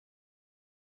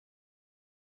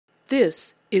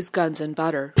This is Guns and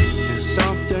Butter. There's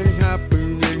something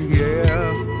happening here.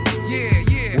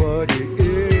 Yeah. What it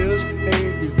is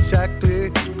ain't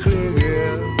exactly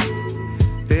clear.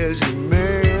 There's a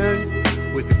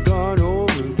man with a gun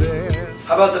over there.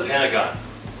 How about the Pentagon?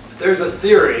 There's a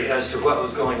theory as to what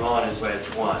was going on in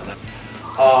Wedge 1,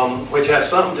 which has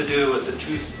something to do with the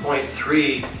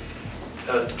 $2.3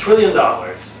 trillion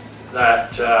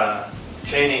that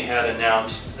Cheney had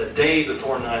announced the day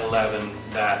before 9/11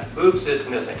 that, oops, it's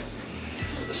missing.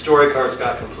 The story cards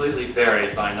got completely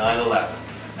buried by 9/11.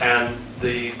 And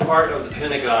the part of the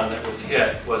Pentagon that was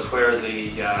hit was where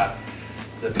the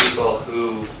people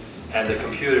who, and the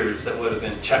computers that would have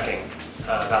been checking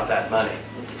about that money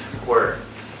were.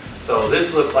 So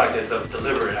this looks like it's a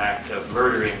deliberate act of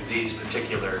murdering these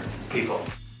particular people.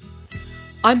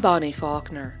 I'm Bonnie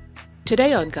Faulkner.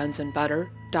 Today on Guns and Butter,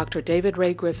 Dr. David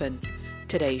Ray Griffin.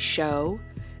 Today's show,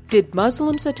 did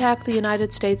Muslims attack the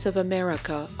United States of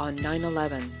America on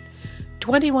 9/11?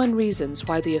 21 reasons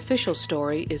why the official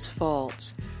story is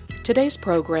false. Today's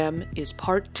program is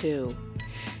part 2.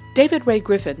 David Ray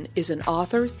Griffin is an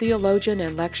author, theologian,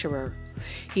 and lecturer.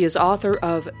 He is author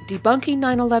of Debunking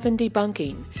 9/11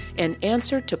 Debunking, an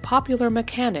answer to popular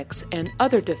mechanics and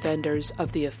other defenders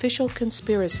of the official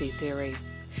conspiracy theory.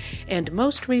 And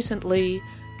most recently,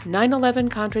 9/11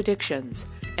 Contradictions,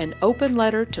 an open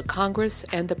letter to Congress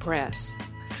and the press.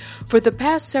 For the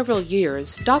past several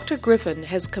years, Dr. Griffin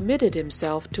has committed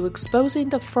himself to exposing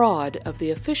the fraud of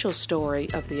the official story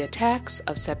of the attacks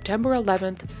of September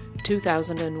 11th,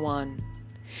 2001.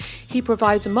 He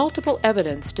provides multiple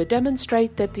evidence to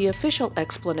demonstrate that the official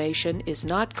explanation is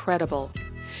not credible.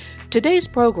 Today's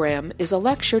program is a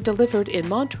lecture delivered in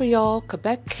Montreal,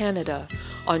 Quebec, Canada,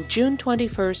 on June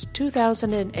 21,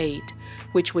 2008,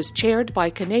 which was chaired by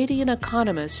Canadian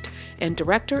economist and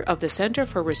director of the Centre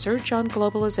for Research on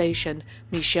Globalization,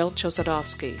 Michel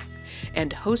Chossudovsky,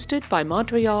 and hosted by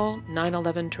Montreal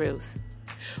 9/11 Truth.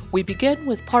 We begin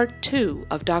with part 2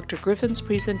 of Dr. Griffin's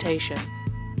presentation.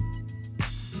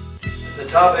 The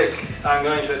topic I'm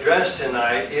going to address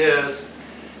tonight is,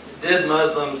 did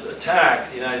Muslims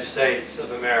attack the United States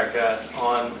of America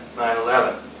on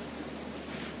 9/11?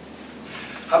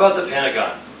 How about the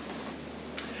Pentagon?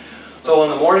 So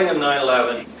on the morning of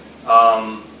 9/11,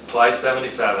 Flight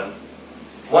 77,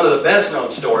 one of the best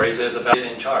known stories is about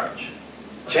getting in charge.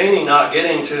 Cheney not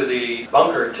getting to the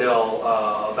bunker till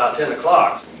about 10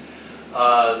 o'clock.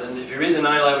 Then if you read the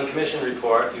 9/11 Commission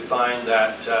report, you find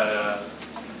that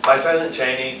Vice President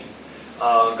Cheney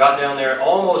got down there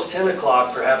almost 10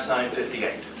 o'clock, perhaps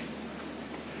 9:58.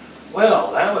 Well,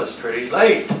 that was pretty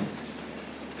late.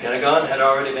 Pentagon had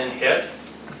already been hit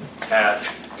at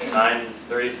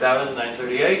 9:37,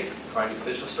 9:38, according to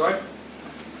the official story.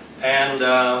 And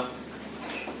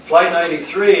Flight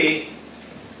 93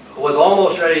 was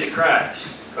almost ready to crash,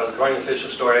 because according to the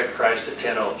official story, it crashed at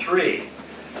 10:03.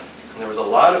 And there was a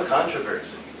lot of controversy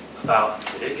about,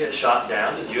 did it get shot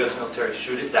down? Did the U.S. military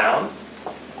shoot it down?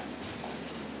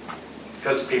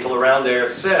 Because people around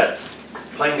there said,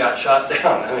 plane got shot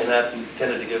down. I mean, that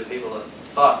tended to give people a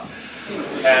thought.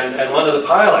 And one of the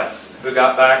pilots who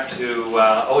got back to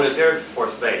Otis Air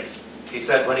Force Base, he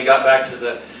said when he got back to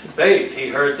the base, he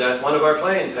heard that one of our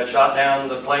planes had shot down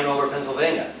the plane over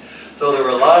Pennsylvania. So there were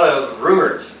a lot of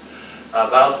rumors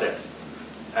about this.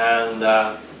 And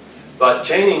but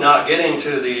Cheney not getting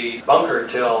to the bunker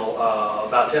till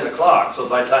about 10 o'clock, so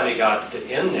by the time he got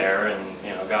in there and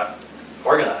got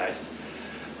organized,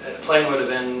 the plane would have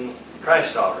been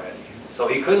crashed already. So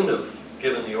he couldn't have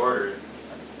given the order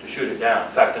to shoot it down.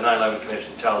 In fact, the 9/11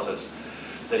 Commission tells us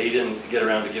that he didn't get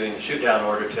around to giving the shoot down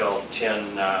order till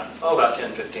about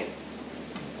 10:15.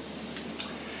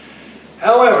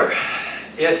 However,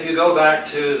 if you go back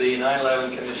to the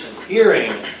 9/11 Commission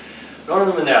hearing,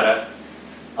 Norman Mineta,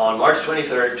 on March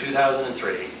 23rd,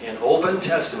 2003, in open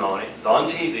testimony, it's on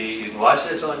TV, you can watch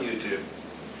this on YouTube,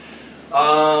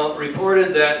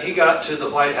 reported that he got to the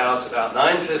White House about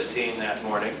 9:15 that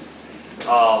morning,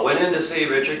 went in to see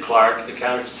Richard Clark, the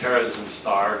counterterrorism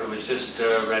star, who was just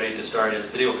ready to start his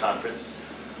video conference,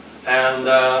 and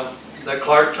that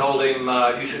Clark told him,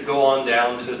 you should go on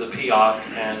down to the PIOC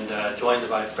and join the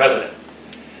Vice President.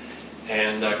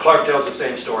 And Clark tells the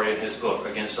same story in his book,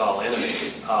 Against All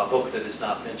Enemies, a book that is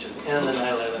not mentioned in the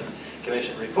 9/11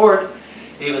 Commission report,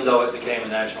 even though it became a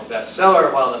national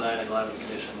bestseller while the 9/11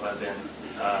 Commission was in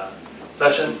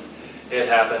session. It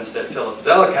happens that Philip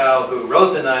Zelikow, who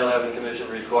wrote the 9/11 Commission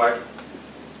report,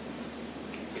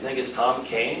 you think it's Tom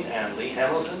Kane and Lee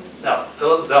Hamilton? No,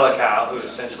 Philip Zelikow, who is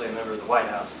essentially a member of the White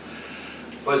House,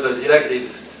 was the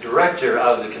executive director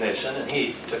of the commission, and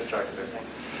he took charge of everything.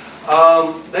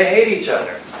 They hate each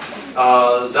other.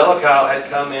 Zelikow had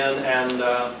come in and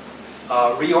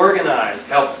reorganized,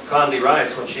 helped Condi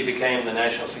Rice when she became the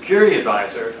National Security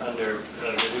Advisor under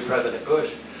the new President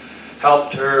Bush,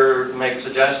 helped her make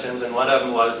suggestions, and one of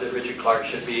them was that Richard Clark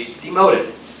should be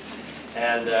demoted.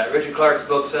 And Richard Clark's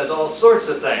book says all sorts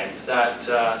of things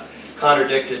that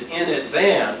contradicted in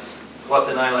advance what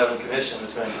the 9/11 Commission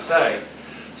was going to say.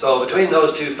 So between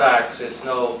those two facts, it's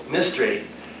no mystery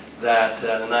that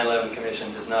the 9/11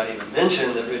 Commission does not even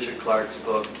mention that Richard Clark's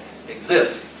book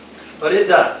exists. But it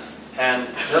does, and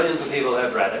millions of people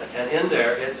have read it, and in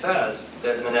there it says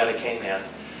that Mineta came in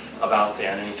about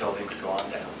then, and he told him to go on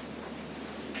down.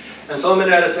 And so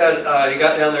Mineta said he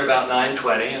got down there about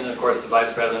 9:20, and of course the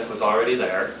Vice President was already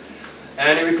there,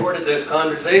 and he reported this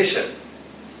conversation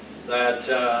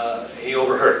that he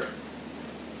overheard.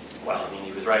 Well, I mean,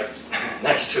 he was right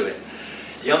next to him.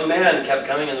 The young man kept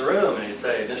coming in the room, and he'd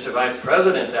say, "Mr. Vice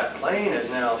President, that plane is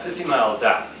now 50 miles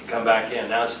out. He'd come back in.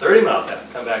 Now it's 30 miles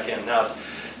out. Come back in. Now it's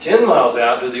 10 miles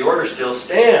out. Do the orders still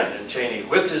stand?" And Cheney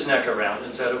whipped his neck around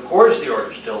and said, "Of course the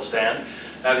orders still stand.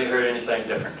 Have you heard anything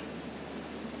different?"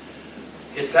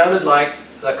 It sounded like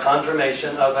the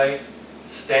confirmation of a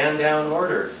stand-down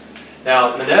order.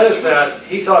 Now, Mineta said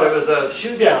he thought it was a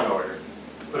shoot-down order,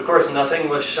 but of course nothing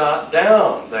was shot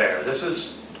down there. This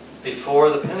was before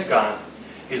the Pentagon.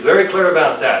 He's very clear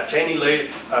about that.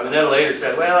 Mineta later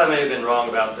said, "Well, I may have been wrong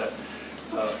about that."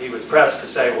 He was pressed to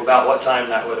say, well, about what time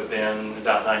that would have been,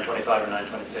 about 9:25 or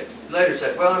 9:26. He later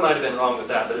said, "Well, I might have been wrong with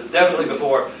that, but it's definitely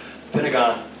before the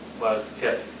Pentagon was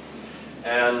hit."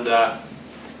 And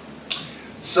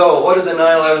so what did the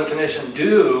 9/11 Commission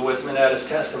do with Mineta's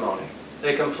testimony?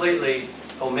 They completely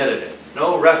omitted it.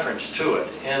 No reference to it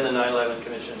in the 9/11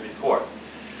 Commission report.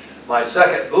 My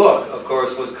second book, of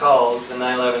course, was called the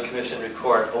 9/11 Commission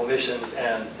Report, Omissions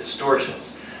and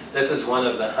Distortions. This is one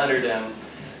of the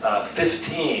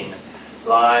 115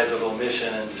 lies of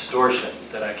omission and distortion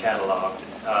that I cataloged.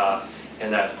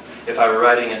 In that, if I were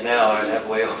writing it now, I'd have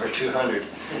way over 200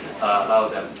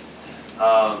 of them.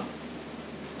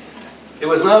 It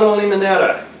was not only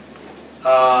Mineta.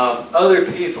 Other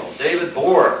people, David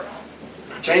Bohr,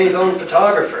 Cheney's own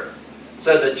photographer,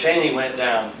 said that Cheney went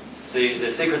down.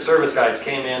 The Secret Service guys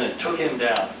came in and took him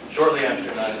down shortly after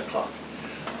 9 o'clock.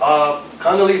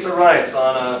 Condoleezza Rice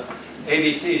on a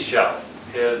ABC show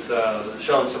is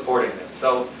shown supporting this.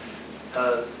 So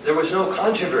there was no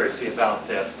controversy about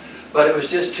this, but it was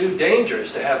just too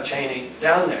dangerous to have Cheney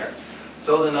down there.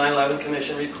 So the 9/11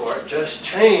 Commission report just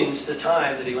changed the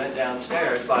time that he went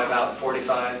downstairs by about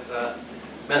 45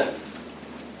 minutes.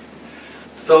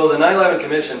 So the 9/11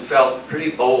 Commission felt pretty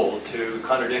bold to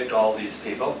contradict all these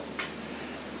people.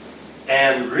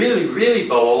 And really, really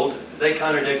bold, they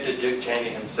contradicted Dick Cheney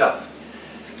himself.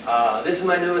 This is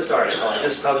my newest article. I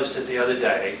just published it the other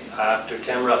day after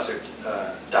Tim Russert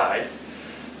died,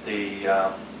 the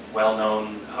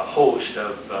well-known host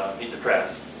of Meet the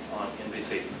Press on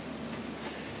NBC.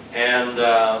 And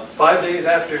 5 days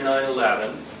after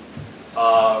 9/11,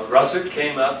 Russert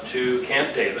came up to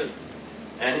Camp David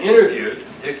and interviewed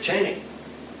Dick Cheney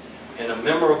in a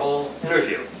memorable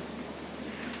interview.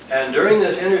 And during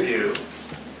this interview,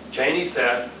 Cheney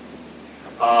said,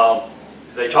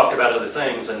 they talked about other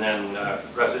things, and then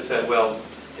Russert said, "Well,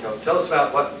 tell us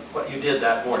about what you did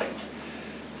that morning."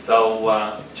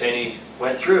 So Cheney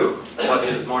went through what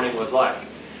his morning was like.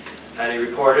 And he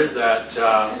reported that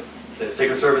the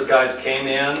Secret Service guys came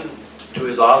in to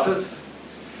his office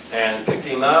and picked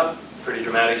him up. Pretty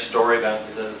dramatic story about,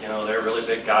 they're really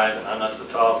big guys, and I'm not so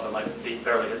tall, so my feet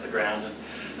barely hit the ground. And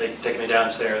they take me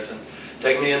downstairs and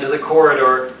take me into the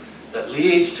corridor that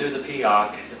leads to the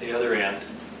PIOC at the other end.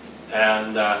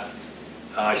 And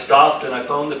I stopped and I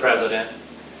phoned the president,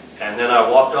 and then I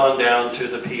walked on down to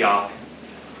the PIOC.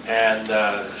 And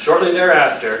shortly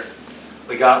thereafter,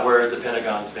 we got word the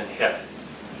Pentagon's been hit.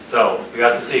 So we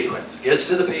got the sequence. Gets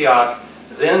to the PIOC,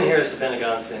 then here's the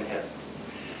Pentagon's been hit.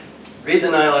 Read the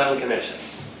 9/11 Commission.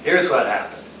 Here's what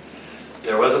happened.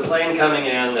 There was a plane coming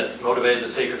in that motivated the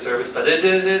Secret Service, but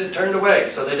it turned away,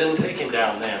 so they didn't take him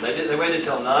down then. They waited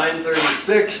till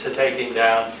 9:36 to take him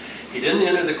down. He didn't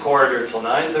enter the corridor till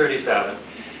 9:37.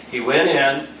 He went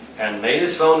in and made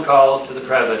his phone call to the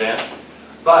president,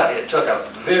 but it took a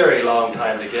very long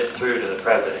time to get through to the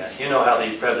president. You know how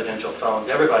these presidential phones,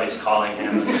 everybody's calling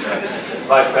him, and the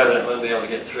vice president wouldn't be able to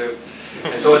get through.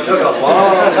 And so it took a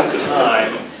long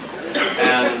time,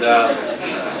 and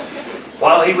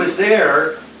while he was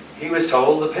there, he was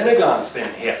told the Pentagon's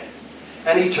been hit.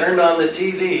 And he turned on the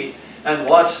TV and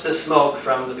watched the smoke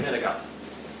from the Pentagon.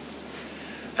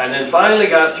 And then finally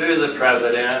got through to the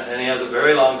president, and he has a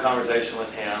very long conversation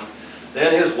with him.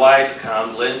 Then his wife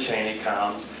comes, Lynn Cheney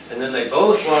comes, and then they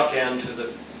both walk into the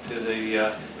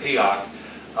PEOC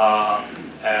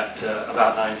at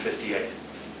about 9:58.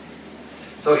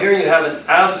 So here you have an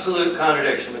absolute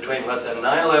contradiction between what the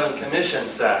 9/11 Commission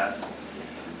says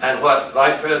and what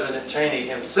Vice President Cheney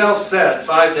himself said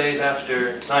 5 days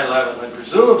after 9/11, when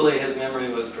presumably his memory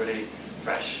was pretty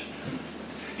fresh.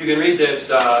 You can read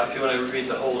this if you want to read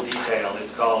the whole detail.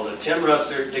 It's called Tim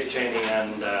Russert, Dick Cheney,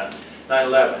 and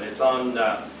 9/11. It's on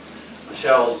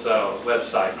Michelle's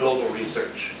website, Global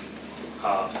Research,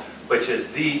 which is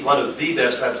one of the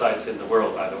best websites in the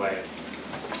world, by the way.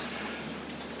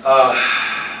 How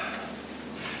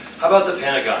about the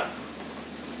Pentagon?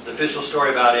 The official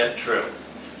story about it, true.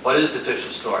 What is the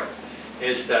official story?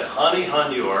 It's that Hani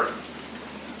Hanjour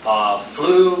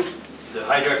flew, the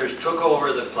hijackers took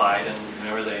over the flight, and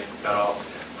remember they got all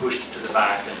pushed to the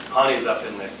back, and Hani's up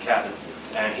in the cabin.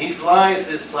 And he flies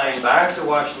this plane back to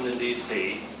Washington,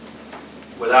 D.C.,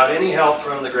 without any help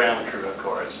from the ground crew, of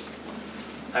course.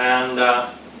 And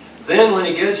then when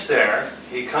he gets there,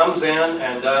 he comes in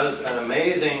and does an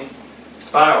amazing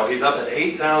spiral. He's up at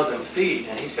 8,000 feet,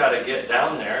 and he's got to get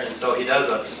down there, and so he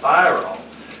does a spiral,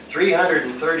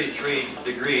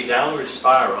 333-degree downward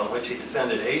spiral, in which he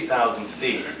descended 8,000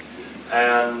 feet,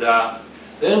 and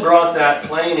then brought that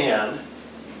plane in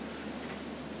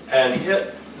and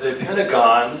hit the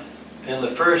Pentagon in the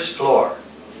first floor.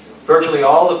 Virtually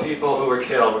all the people who were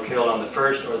killed on the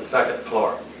first or the second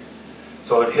floor.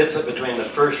 So it hits it between the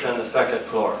first and the second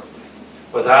floor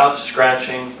without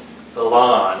scratching the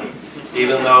lawn,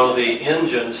 even though the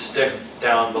engines stick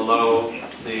down below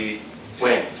the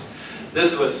wings.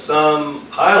 This was some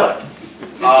pilot.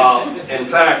 In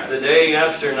fact, the day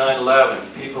after 9/11,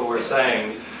 people were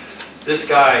saying, this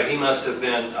guy, he must have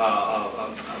been,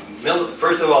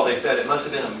 first of all, they said it must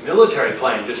have been a military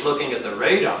plane, just looking at the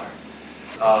radar.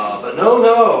 But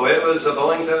no, it was a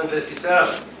Boeing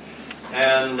 757.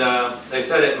 And they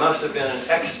said it must have been an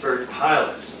expert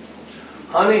pilot.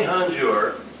 Hani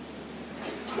Hanjour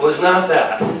was not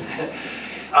that.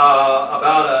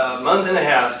 About a month and a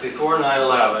half before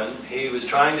 9/11, he was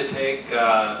trying to take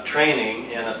training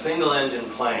in a single-engine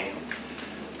plane.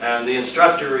 And the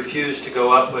instructor refused to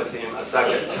go up with him a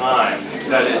second time. He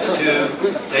said it's too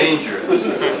dangerous.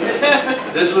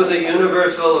 This was a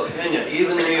universal opinion.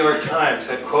 Even the New York Times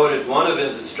had quoted one of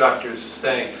his instructors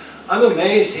saying, "I'm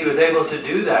amazed he was able to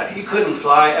do that. He couldn't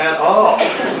fly at all."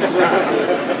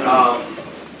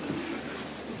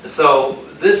 So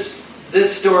this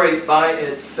story by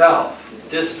itself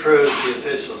disproves the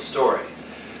official story.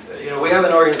 You know, we have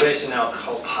an organization now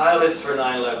called Pilots for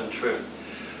 9/11 Truth.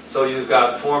 So you've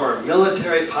got former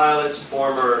military pilots,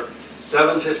 former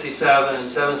 757 and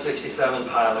 767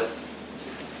 pilots.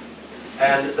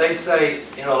 And they say,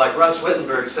 you know, like Russ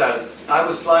Wittenberg says, I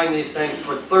was flying these things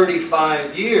for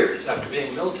 35 years after being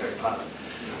a military pilot.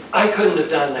 I couldn't have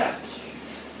done that.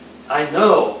 I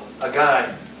know a guy,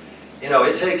 you know,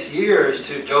 it takes years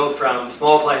to go from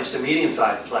small planes to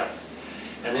medium-sized planes.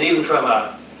 And then even from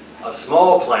a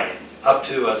small plane up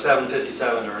to a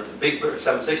 757 or the big bird,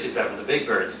 767, the big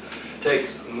birds,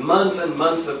 takes months and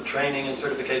months of training and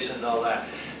certification and all that.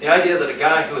 The idea that a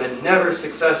guy who had never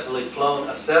successfully flown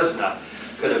a Cessna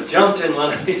could have jumped in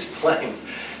one of these planes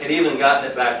and even gotten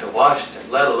it back to Washington,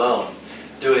 let alone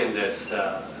doing this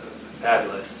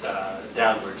fabulous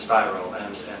downward spiral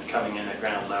and coming in at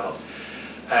ground level.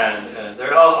 And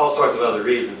there are all sorts of other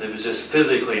reasons. It was just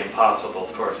physically impossible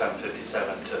for a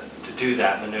 757 to do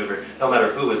that maneuver, no matter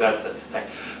who was at the thing.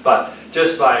 But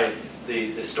just by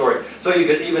the story. So you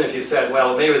could, even if you said,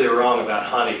 well, maybe they were wrong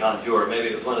about Hani Hanjour, maybe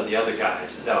it was one of the other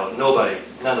guys. No,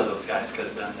 none of those guys could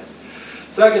have done this.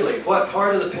 Secondly, what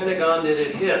part of the Pentagon did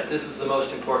it hit? This is the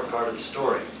most important part of the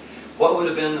story. What would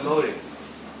have been the motive?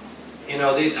 You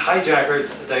know, these hijackers,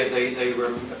 they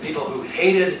were people who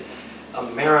hated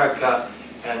America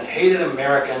and hated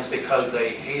Americans because they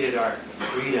hated our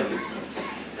freedoms.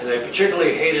 And they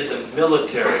particularly hated the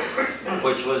military,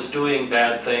 which was doing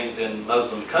bad things in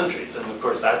Muslim countries. And of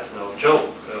course, that's no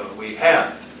joke. We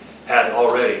have had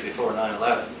already before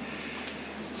 9/11.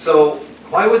 So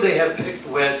why would they have picked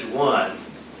Wedge 1,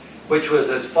 which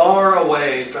was as far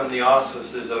away from the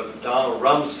auspices of Donald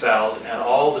Rumsfeld and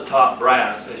all the top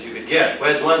brass as you could get?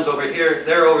 Wedge 1's over here,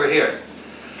 they're over here.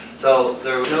 So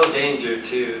there was no danger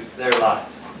to their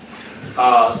lives.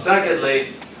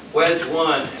 Secondly, Wedge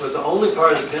 1 was the only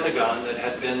part of the Pentagon that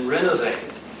had been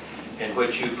renovated, in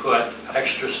which you put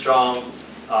extra strong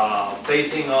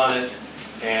facing on it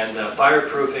and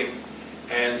fireproofing.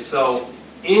 And so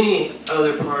any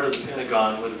other part of the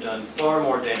Pentagon would have done far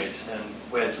more damage than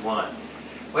Wedge 1.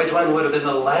 Wedge 1 would have been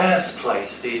the last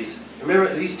place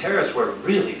remember, these terrorists were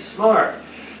really smart.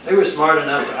 They were smart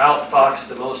enough to outfox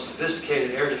the most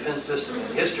sophisticated air defense system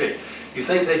in history. You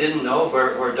think they didn't know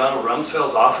where Donald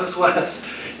Rumsfeld's office was?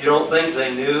 You don't think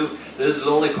they knew this is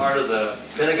only part of the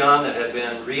Pentagon that had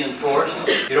been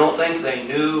reinforced? You don't think they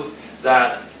knew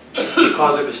that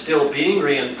because it was still being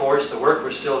reinforced, the work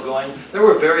was still going? There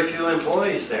were very few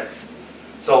employees there.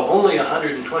 So only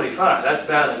 125, that's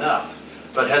bad enough.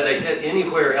 But had they hit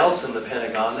anywhere else in the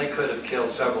Pentagon, they could have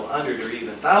killed several hundred or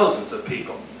even thousands of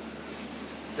people.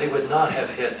 They would not have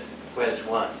hit Wedge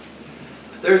 1.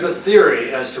 There's a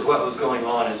theory as to what was going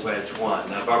on in Wedge 1.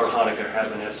 Now, Barbara Honegger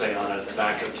has an essay on it at the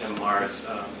back of Jim Marr's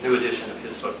new edition of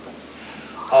his book,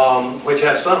 which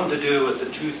has something to do with the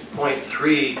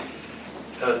 $2.3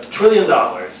 trillion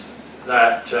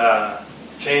that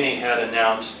Cheney had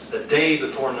announced the day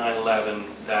before 9/11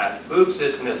 that, oops,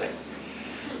 it's missing.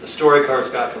 The story, of course,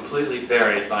 got completely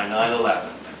buried by 9/11.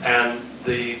 And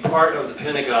the part of the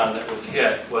Pentagon that was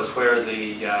hit was where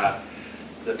the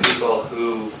people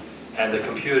who, and the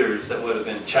computers that would have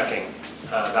been checking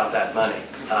about that money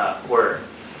were.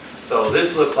 So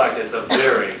this looks like it's a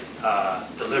very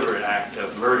deliberate act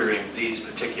of murdering these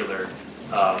particular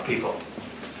people.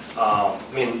 I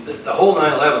mean, the whole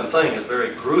 9/11 thing is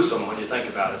very gruesome when you think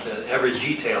about it. Every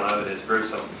detail of it is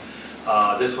gruesome.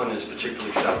 This one is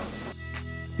particularly so.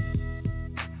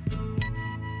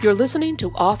 You're listening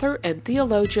to author and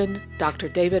theologian Dr.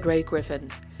 David Ray Griffin.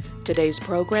 Today's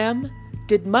program,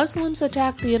 Did Muslims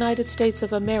Attack the United States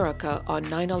of America on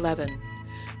 9/11?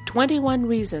 21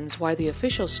 Reasons Why the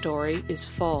Official Story is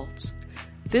False.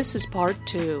 This is Part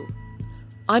 2.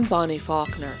 I'm Bonnie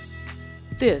Faulkner.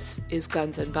 This is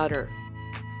Guns and Butter.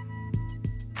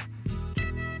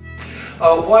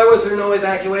 Why was there no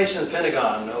evacuation of the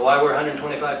Pentagon? Why were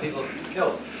 125 people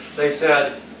killed? They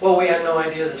said, well, we had no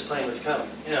idea this plane was coming.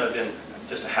 You know, it had been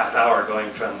just a half hour going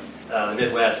from the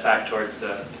Midwest back towards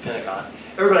the Pentagon.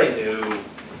 Everybody knew,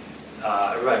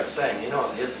 everybody was saying, you know,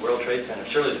 it hit the World Trade Center,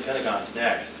 surely the Pentagon's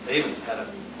next. They even had a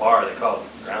bar they called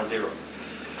Ground Zero.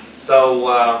 So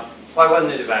why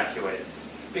wasn't it evacuated?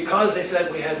 Because they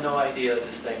said we had no idea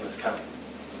this thing was coming.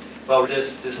 Well,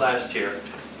 this last year,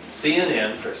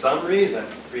 CNN, for some reason,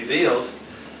 revealed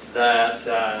that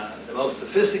the most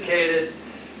sophisticated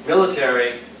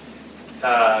military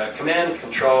command,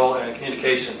 control, and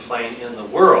communication plane in the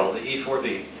world, the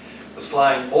E-4B, was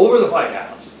flying over the White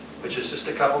House, which is just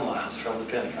a couple miles from the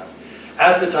Pentagon,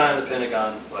 at the time the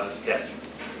Pentagon was hit.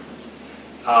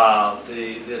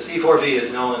 This E-4B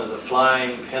is known as the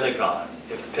Flying Pentagon.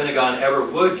 If the Pentagon ever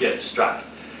would get struck,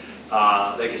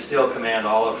 they could still command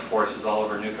all of our forces, all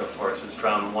of our nuclear forces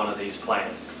from one of these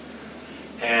planes.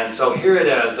 And so here it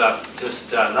is, up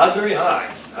just not very high,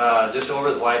 just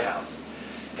over the White House.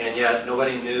 And yet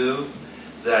nobody knew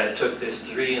that it took this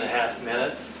 3.5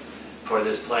 minutes for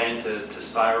this plane to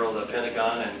spiral the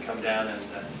Pentagon and come down in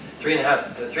 3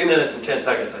 minutes and 10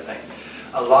 seconds, I think.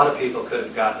 A lot of people could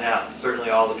have gotten out. Certainly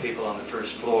all the people on the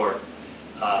first floor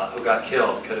who got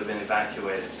killed could have been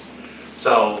evacuated.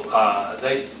 So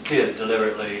they did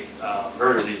deliberately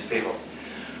murder these people.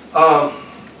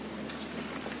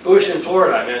 Bush in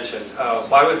Florida, I mentioned.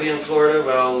 Why was he in Florida?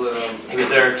 Well, he was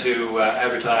there to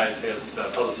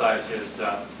publicize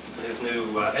his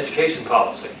new education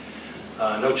policy.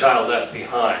 No child left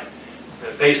behind.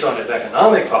 Based on his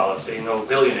economic policy, no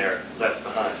billionaire left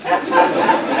behind.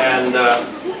 And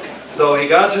so he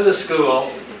got to the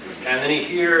school, and then he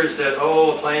hears that,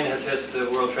 oh, a plane has hit the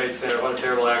World Trade Center, what a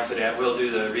terrible accident, we'll do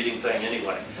the reading thing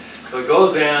anyway. So he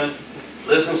goes in,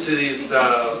 listens to these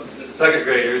second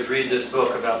graders read this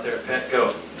book about their pet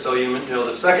goat. So you know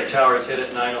the second tower is hit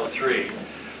at 9:03.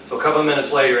 So a couple of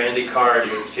minutes later, Andy Card,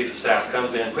 his chief of staff,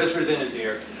 comes in, whispers in his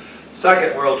ear,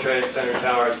 second World Trade Center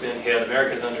tower has been hit,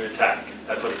 America's under attack.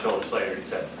 That's what he told us later, he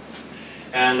said.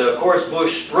 And of course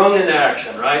Bush sprung into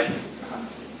action, right?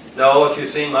 No, if you've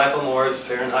seen Michael Moore's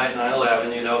Fahrenheit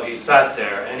 9/11, you know he sat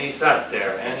there, and he sat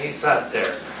there, and he sat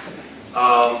there.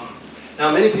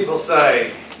 Now many people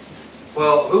say,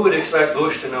 well, who would expect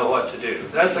Bush to know what to do?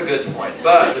 That's a good point.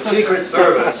 But the Secret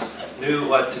Service knew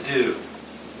what to do.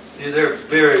 They're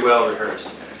very well rehearsed.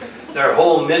 Their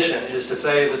whole mission is to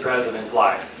save the president's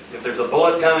life. If there's a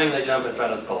bullet coming, they jump in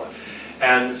front of the bullet.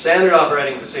 And standard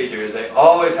operating procedure is they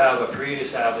always have a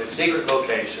pre-established secret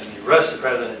location. You rush the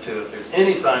president to it if there's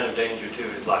any sign of danger to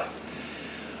his life.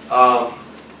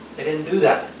 They didn't do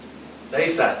that. They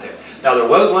sat there. Now there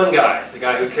was one guy, the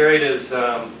guy who carried his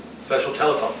special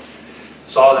telephone,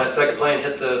 saw that second plane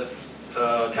hit the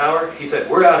tower. He said,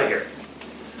 we're out of here.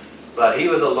 But he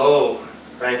was a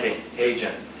low-ranking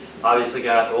agent. Obviously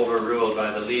got overruled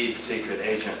by the lead secret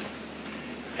agent.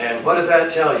 And what does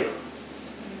that tell you?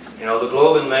 You know, the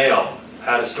Globe and Mail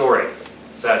had a story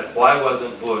said, why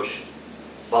wasn't Bush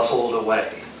bustled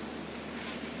away?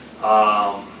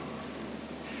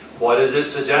 What does it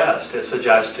suggest? It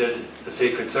suggested the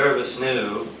Secret Service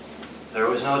knew there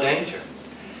was no danger.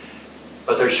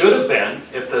 But there should have been,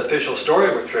 if the official story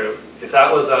were true, if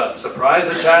that was a surprise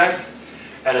attack,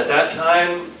 and at that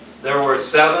time there were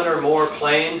 7 or more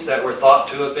planes that were thought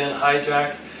to have been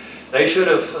hijacked, they should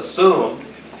have assumed,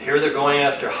 here they're going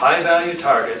after high-value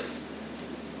targets,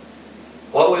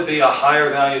 what would be a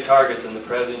higher value target than the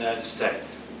President of the United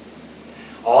States?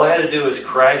 All they had to do was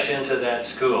crash into that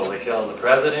school. They killed the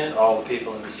President, all the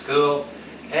people in the school,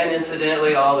 and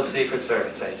incidentally all the Secret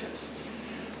Service agents.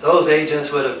 Those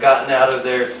agents would have gotten out of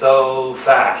there so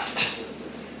fast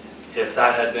if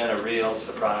that had been a real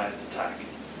surprise attack.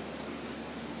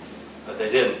 But they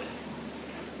didn't.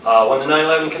 When the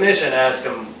 9/11 Commission asked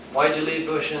them, why'd you leave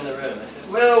Bush in the room? They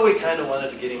said, well, we kind of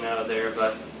wanted to get him out of there,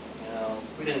 but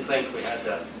we didn't think we had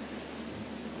to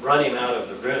run him out of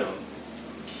the room.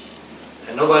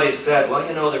 And nobody said, well,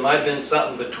 there might have been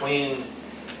something between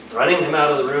running him out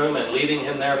of the room and leaving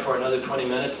him there for another 20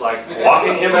 minutes, like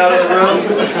walking him out of the room.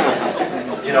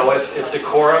 If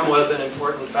decorum was an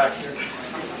important factor.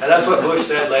 And that's what Bush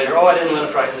said later, I didn't want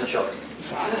to frighten the children.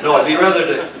 No, it'd be rather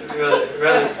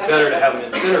better to have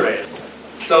him incinerated.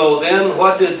 So then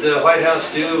what did the White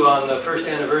House do on the first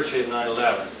anniversary of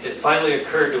 9/11? It finally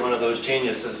occurred to one of those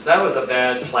geniuses, that was a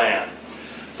bad plan.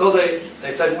 So they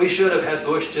said, we should have had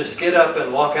Bush just get up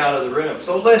and walk out of the room.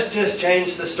 So let's just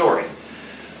change the story.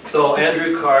 So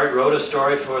Andrew Card wrote a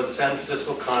story for the San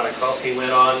Francisco Chronicle. He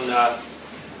went on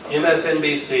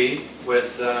MSNBC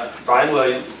with Brian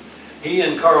Williams. He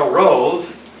and Karl Rove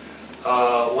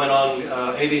went on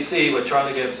ABC with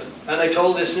Charlie Gibson. And they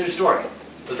told this new story.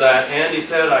 That Andy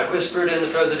said, I whispered in the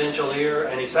presidential ear,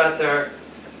 and he sat there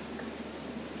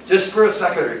just for a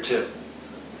second or two.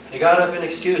 He got up and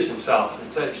excused himself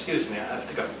and said, excuse me, I have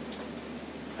to go.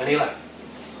 And he left.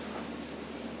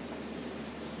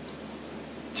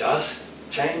 Just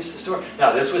changed the story.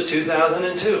 Now, this was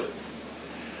 2002.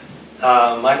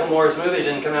 Michael Moore's movie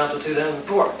didn't come out until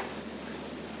 2004.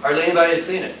 Hardly anybody had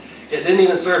seen it. It didn't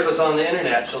even surface on the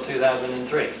internet until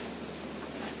 2003.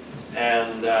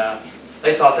 And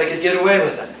they thought they could get away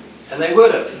with it. And they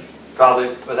would have, probably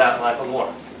without Michael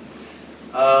Moore.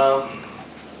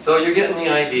 So you're getting the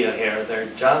idea here. They're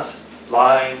just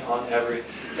lying on every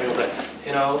single thing.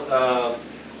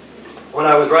 When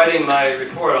I was writing my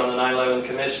report on the 9/11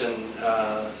 Commission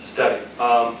study,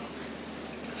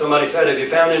 somebody said, have you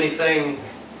found anything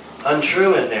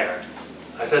untrue in there?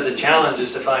 I said, the challenge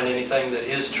is to find anything that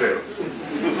is true.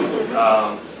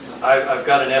 I've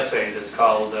got an essay that's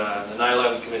called the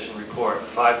 9/11 Commission Report, a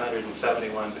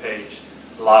 571-page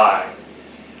lie.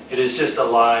 It is just a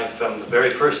lie from the very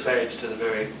first page to the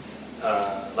very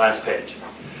last page.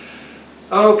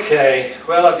 Okay,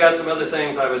 well, I've got some other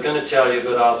things I was going to tell you,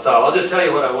 but I'll stop. I'll just tell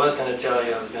you what I was going to tell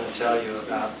you. I was going to tell you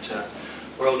about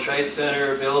World Trade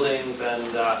Center buildings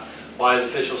and why the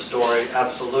official story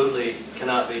absolutely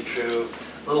cannot be true.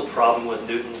 A little problem with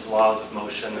Newton's laws of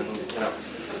motion and,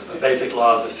 basic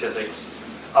laws of physics.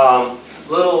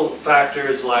 Little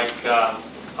factors like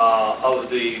of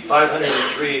the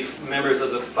 503 members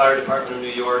of the Fire Department of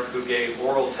New York who gave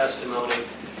oral testimony,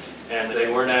 and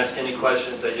they weren't asked any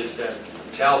questions, they just said,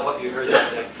 tell what you heard that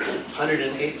day.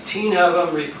 118 of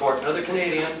them report, another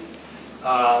Canadian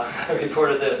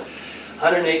reported this,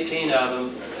 118 of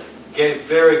them gave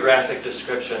very graphic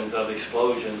descriptions of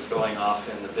explosions going off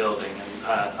in the building. And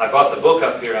I brought the book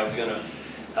up here, I was going to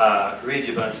read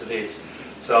you a bunch of these.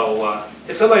 So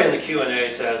if somebody in the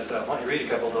Q&A says, why don't you read a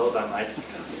couple of those, I might.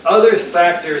 Other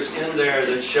factors in there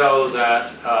that show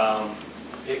that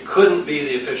it couldn't be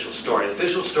the official story. The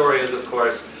official story is, of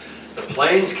course, the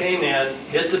planes came in,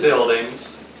 hit the buildings,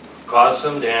 caused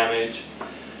some damage,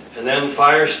 and then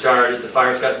fire started. The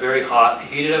fires got very hot,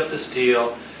 heated up the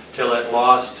steel till it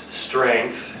lost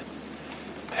strength.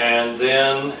 And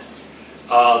then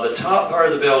the top part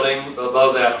of the building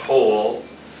above that hole,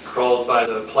 crawled by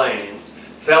the planes,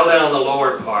 fell down the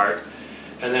lower part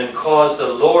and then caused the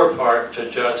lower part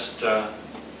to just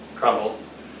crumble.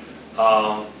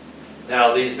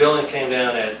 Now these buildings came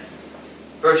down at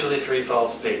virtually free fall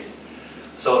speed.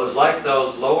 So it was like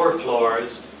those lower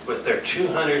floors with their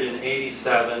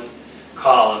 287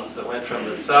 columns that went from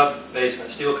the sub-basement,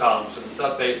 steel columns from the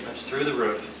sub-basements through the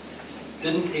roof,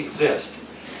 didn't exist.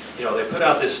 They put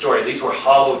out this story, these were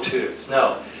hollow tubes.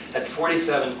 No, had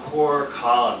 47 core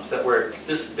columns that were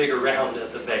this big around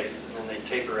at the base, and then they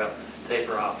taper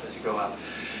off as you go up.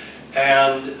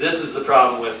 And this is the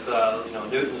problem with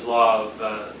Newton's law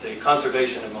of the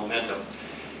conservation of momentum.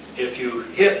 If you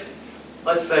hit,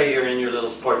 let's say you're in your little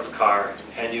sports car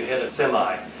and you hit a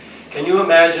semi. Can you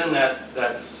imagine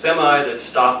that semi that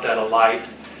stopped at a light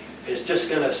is just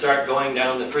going to start going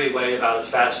down the freeway about as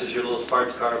fast as your little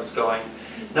sports car was going?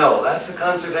 No, that's the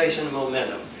conservation of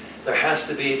momentum. There has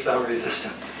to be some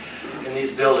resistance. In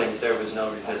these buildings, there was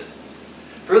no resistance.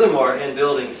 Furthermore, in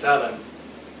Building 7,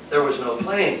 there was no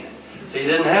plane. So you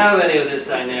didn't have any of this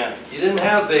dynamic. You didn't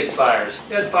have big fires.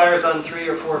 You had fires on 3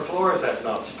 or 4 floors at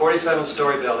most.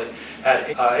 47-story building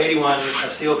had 81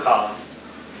 steel columns.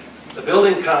 The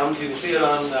building comes, you can see it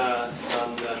on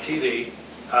TV.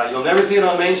 You'll never see it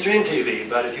on mainstream TV,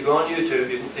 but if you go on YouTube,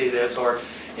 you can see this, or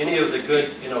any of the good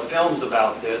films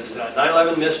about this.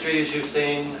 9/11 Mysteries you've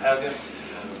seen, have you?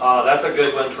 That's a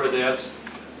good one for this.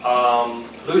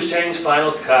 Loose Change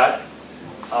Final Cut.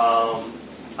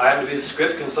 I happen to be the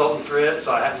script consultant for it,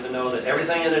 so I happen to know that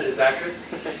everything in it is accurate.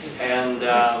 And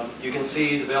you can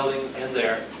see the buildings in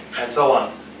there, and so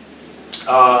on.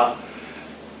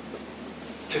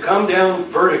 To come down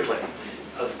vertically,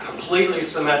 a completely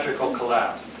symmetrical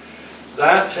collapse,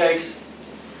 that takes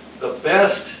the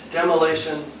best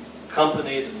demolition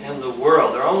companies in the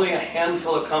world. There are only a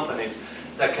handful of companies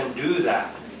that can do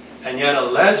that. And yet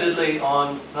allegedly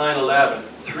on 9/11,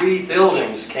 3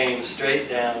 buildings came straight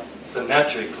down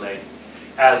symmetrically,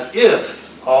 as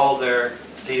if all their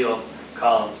steel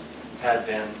columns had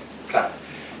been cut.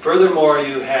 Furthermore,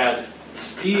 you had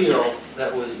steel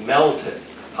that was melted.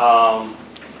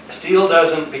 Steel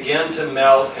doesn't begin to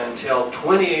melt until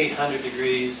 2,800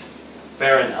 degrees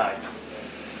Fahrenheit.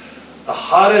 The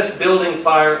hottest building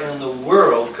fire in the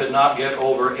world could not get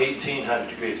over 1,800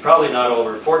 degrees, probably not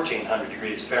over 1,400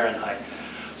 degrees Fahrenheit.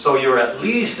 So you're at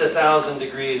least 1,000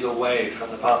 degrees away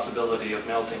from the possibility of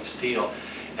melting steel.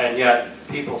 And yet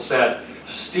people said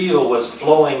steel was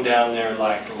flowing down there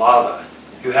like lava.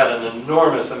 You had an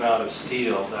enormous amount of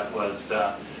steel that was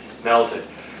melted.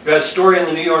 We had a story in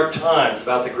the New York Times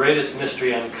about the greatest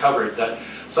mystery uncovered, that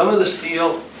some of the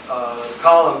steel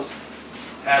columns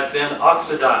had been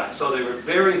oxidized, so they were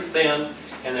very thin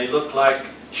and they looked like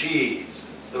cheese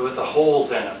with the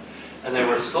holes in them, and they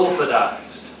were sulfidized.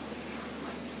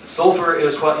 Sulfur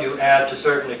is what you add to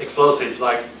certain explosives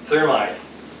like thermite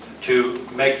to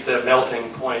make the melting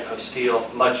point of steel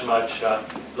much, much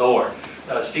lower.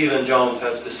 Stephen Jones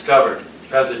has discovered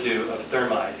residue of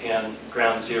thermite in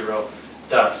ground zero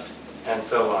dust, and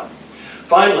so on.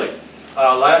 Finally,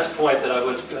 last point that I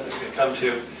was going to come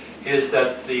to is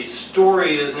that the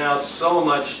story is now so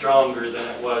much stronger than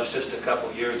it was just a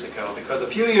couple years ago, because a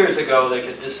few years ago they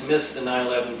could dismiss the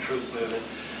 9/11 truth movement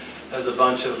as a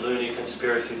bunch of loony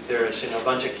conspiracy theorists, a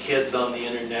bunch of kids on the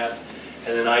internet,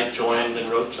 and then I joined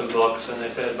and wrote some books, and they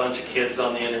said a bunch of kids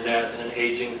on the internet and an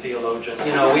aging theologian.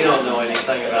 We don't know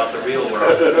anything about the real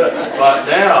world. But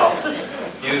now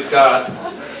you've got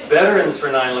veterans for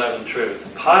 9/11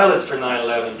 Truth, pilots for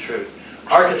 9/11 Truth,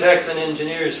 architects and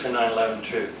engineers for 9/11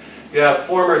 Truth. You have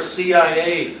former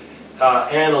CIA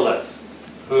analysts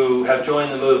who have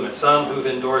joined the movement, some who've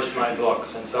endorsed my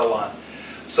books, and so on.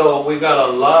 So we've got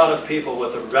a lot of people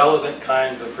with the relevant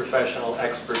kinds of professional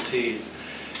expertise.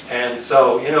 And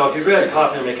so, if you read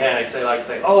Popular Mechanics, they like to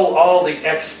say, oh, all the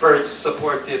experts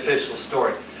support the official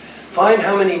story. Find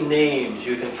how many names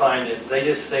you can find it. They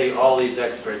just say all these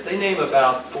experts. They name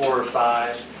about 4 or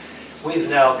 5. We've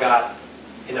now got,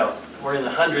 we're in the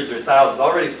hundreds or thousands.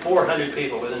 Already 400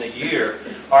 people within a year,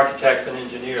 architects and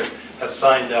engineers, have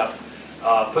signed up,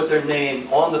 put their name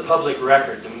on the public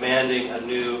record demanding a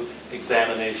new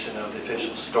examination of the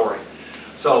official story.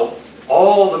 So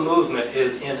all the movement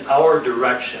is in our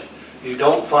direction. You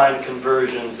don't find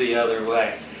conversions the other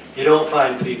way. You don't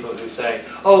find people who say,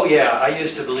 oh yeah, I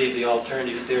used to believe the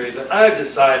alternative theory, but I've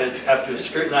decided, after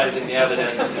scrutinizing the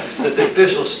evidence, that the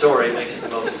official story makes the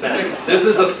most sense. This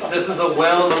is a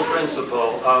well-known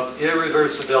principle of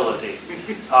irreversibility.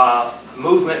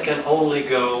 Movement can only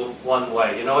go one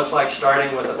way. It's like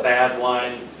starting with a bad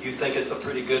wine. You think it's a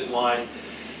pretty good wine.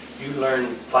 You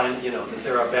find that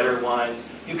there are better wines.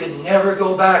 You can never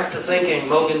go back to thinking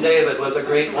Mogan David was a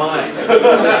great wine.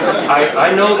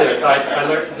 I know this. I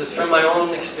learned this from my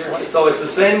own experience. So it's the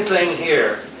same thing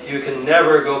here. You can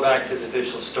never go back to the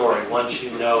official story once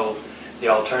you know the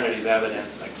alternative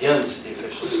evidence against the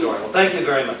official story. Well, thank you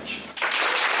very much.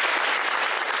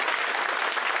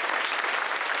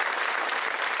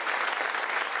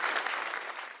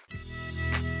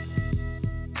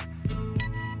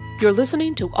 You're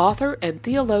listening to author and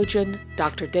theologian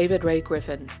Dr. David Ray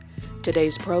Griffin.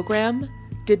 Today's program,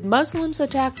 Did Muslims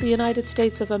Attack the United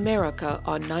States of America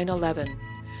on 9/11?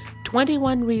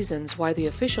 21 Reasons Why the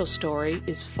Official Story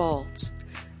is False.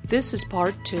 This is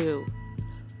Part 2.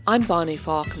 I'm Bonnie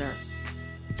Faulkner.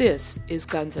 This is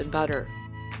Guns and Butter.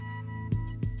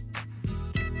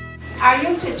 Are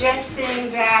you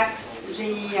suggesting that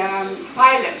the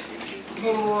pilots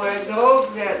who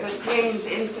drove the planes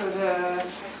into the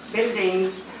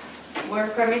buildings were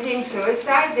committing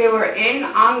suicide? They were in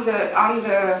on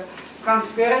the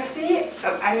conspiracy?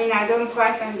 I mean, I don't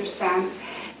quite understand.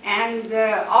 And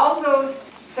all those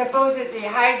supposedly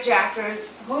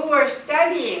hijackers who were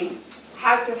studying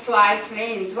how to fly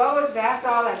planes, what was that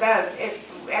all about?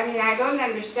 I don't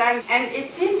understand. And it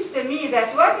seems to me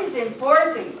that what is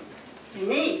important to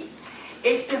me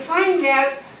is to find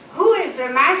out who is the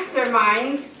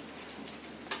mastermind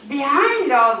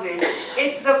behind all this.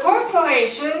 It's the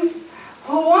corporations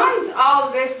who want all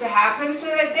this to happen so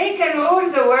that they can rule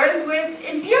the world with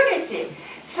impunity.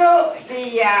 So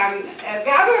the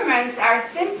governments are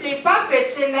simply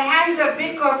puppets in the hands of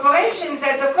big corporations,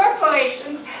 and the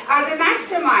corporations are the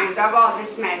mastermind of all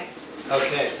this mess.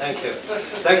 Okay, thank you.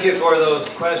 Thank you for those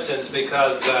questions,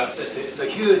 because it's a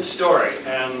huge story.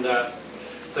 And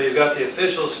so you've got the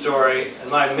official story, and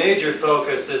my major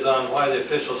focus is on why the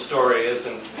official story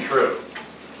isn't true.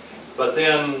 But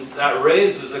then that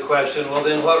raises the question, well,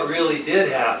 then what really did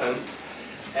happen?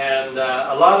 And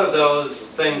a lot of those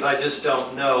things I just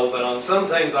don't know, but on some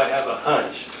things I have a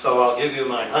hunch, so I'll give you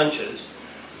my hunches.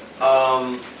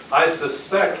 I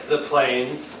suspect the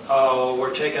planes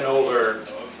were taken over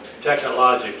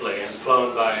technologically and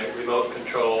flown by remote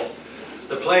control.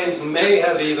 The planes may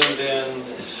have even been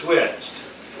switched.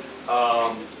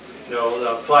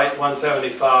 The Flight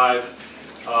 175,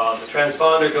 the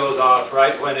transponder goes off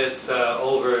right when it's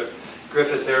over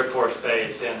Griffin Air Force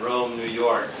Base in Rome, New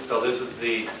York. So this is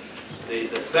the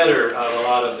center of a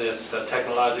lot of this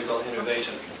technological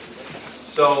innovation.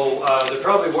 So there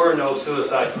probably were no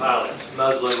suicide pilots,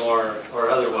 Muslim or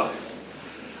otherwise.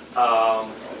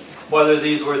 Whether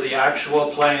these were the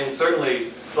actual planes, certainly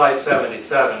Flight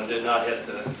 77 did not hit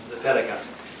the Pentagon.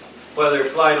 Whether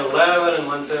Flight 11 and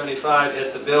 175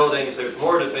 hit the buildings, there's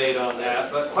more debate on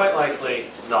that, but quite likely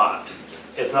not.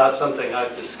 It's not something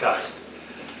I've discussed.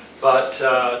 But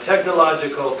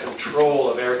technological control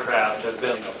of aircraft has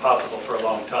been possible for a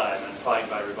long time, and flying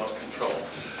by remote control.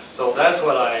 So that's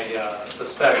what I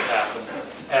suspect happened.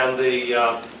 And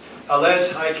the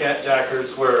alleged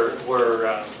hijackers were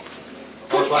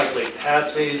most likely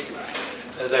patsies.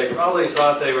 They probably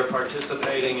thought they were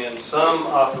participating in some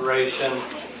operation,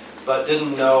 but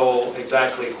didn't know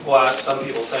exactly what. Some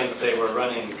people think they were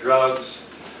running drugs.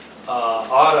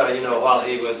 Otta, while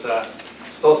he was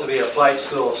supposed to be a flight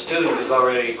school student, was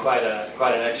already quite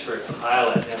an expert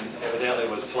pilot, and evidently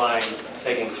was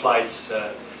taking flights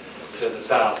to the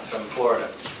south from Florida.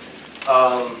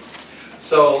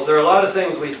 So there are a lot of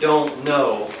things we don't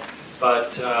know,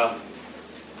 but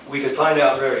we could find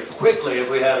out very quickly if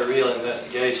we had a real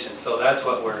investigation. So that's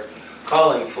what we're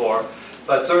calling for.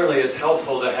 But certainly it's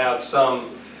helpful to have some,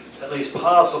 at least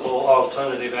possible,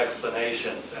 alternative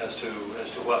explanations as to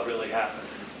what really happened.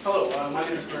 Hello, my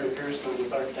name is Bernie Pierce. I'm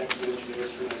with Architects and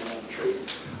Engineers for 99 Truth.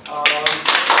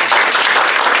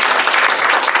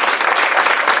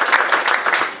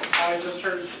 I just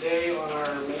heard today on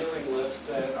our mailing list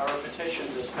that our petition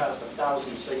just passed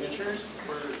 1,000 signatures.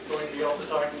 We're going to be also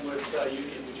talking with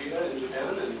Yuki Fujita in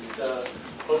Japan, and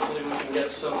hopefully we can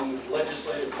get some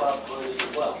legislative clout behind us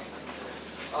as well.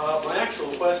 My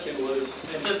actual question was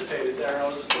anticipated there. I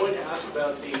was going to ask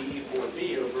about the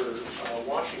E-4B over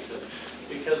Washington,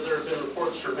 because there have been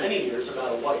reports for many years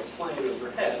about a white plane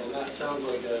overhead, and that sounds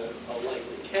like a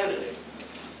likely candidate.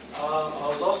 I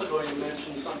was also going to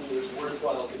mention something that's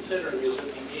worthwhile considering, is that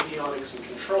the avionics and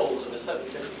controls of a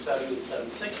 757 and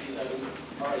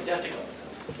 767 are identical.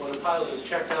 When a pilot is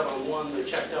checked out on one, they're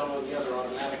checked out on the other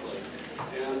automatically.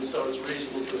 And so it's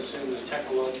reasonable to assume the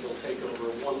technological takeover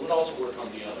of one would also work on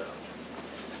the other.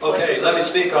 Okay, let me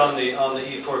speak on the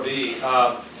E-4B.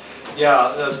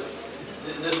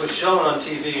 This was shown on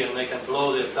TV, and they can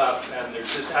blow this up, and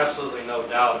there's just absolutely no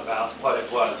doubt about what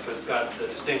it was, because it's got the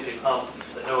distinctive hump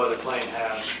that no other plane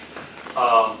has.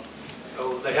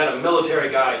 They had a military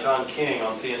guy, John King,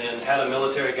 on CNN, had a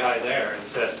military guy there, and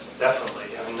said, definitely,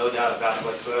 no doubt about it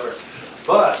whatsoever.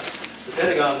 But the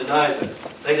Pentagon denies it.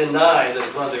 They deny that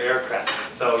it's one of their aircraft.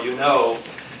 So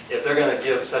if they're going to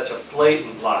give such a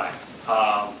blatant lie,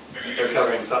 they're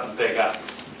covering something big up.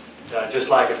 Just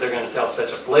like if they're going to tell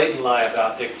such a blatant lie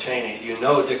about Dick Cheney,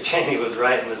 Dick Cheney was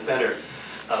right in the center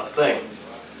of things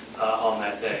on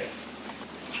that day.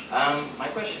 My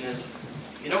question is,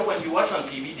 when you watch on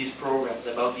TV these programs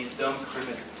about these dumb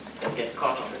criminals that get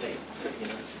caught on tape,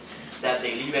 that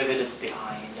they leave evidence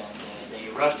behind and they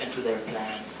rushed into their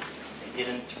plan, they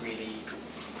didn't really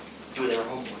do their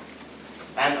homework.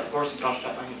 And of course,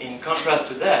 in contrast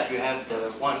to that, you have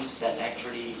the ones that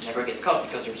actually never get caught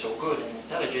because they're so good and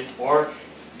intelligent, or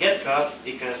get caught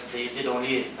because they did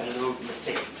only a little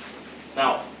mistake.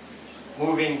 Now,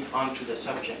 moving on to the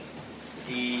subject,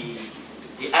 the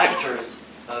actors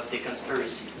of the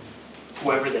conspiracy,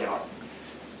 whoever they are,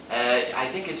 I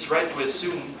think it's right to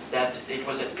assume that it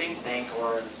was a think tank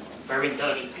or very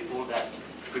intelligent people that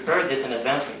prepared this in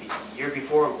advance, maybe a year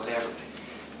before or whatever.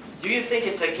 Do you think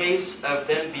it's a case of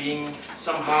them being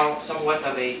somewhat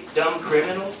of a dumb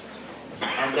criminal,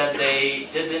 and that they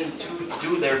didn't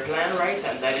do their plan right,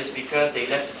 and that is because they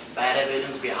left bad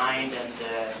evidence behind and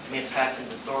mishaps in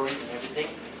the stories and everything,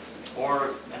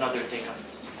 or another take on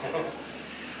this?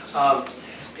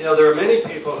 There are many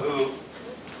people who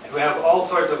have all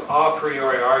sorts of a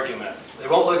priori arguments. They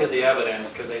won't look at the evidence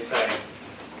because they say,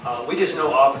 we just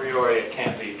know a priori it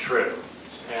can't be true.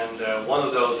 And one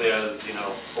of those is,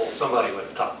 somebody would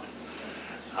have taught.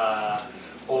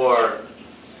 Or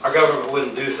our government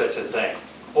wouldn't do such a thing.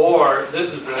 Or,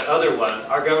 this is the other one,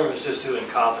 our government's just too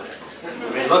incompetent. I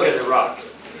mean, look at Iraq.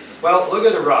 Well, look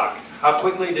at Iraq. How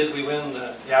quickly did we win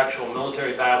the actual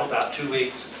military battle? About 2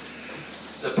 weeks.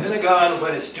 The Pentagon,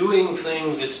 when it's doing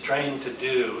things it's trained to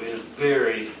do, is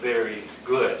very, very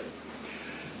good.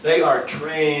 They are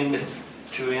trained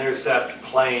to intercept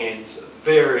planes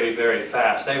very, very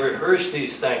fast. They rehearse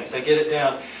these things. They get it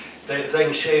down. If they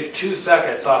can shave 2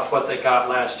 seconds off what they got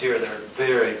last year, they're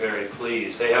very, very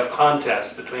pleased. They have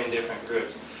contests between different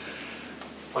groups.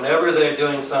 Whenever they're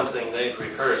doing something, they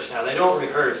rehearse. Now, they don't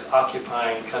rehearse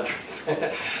occupying countries.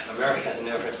 America has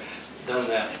never done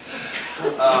that.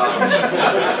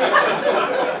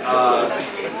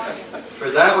 For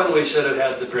that one, we should have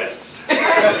had the Brits.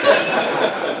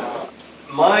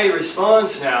 My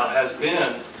response now has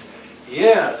been,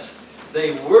 yes,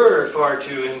 they were far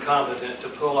too incompetent to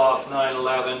pull off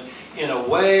 9/11 in a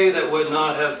way that would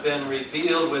not have been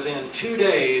revealed within 2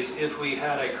 days if we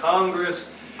had a Congress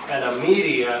and a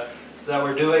media that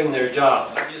were doing their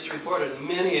job. I just reported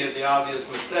many of the obvious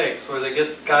mistakes where they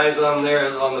get guys on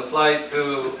the flights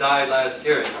who died last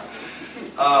year.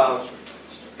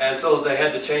 And so they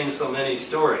had to change so many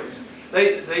stories.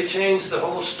 They changed the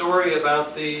whole story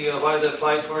about why the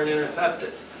flights weren't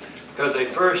intercepted. Because they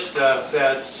first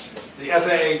said the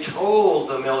FAA told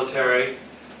the military,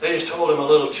 they just told them a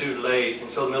little too late,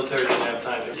 and so the military didn't have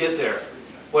time to get there.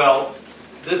 Well,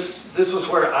 this was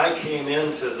where I came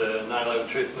into the 9/11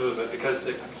 Truth Movement, because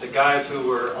the guys who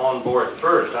were on board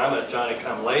first, I'm a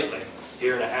Johnny-come-lately,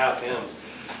 year and a half in,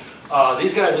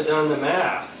 these guys had done the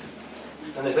math.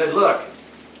 And they said, look,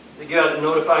 you got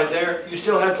notified there, you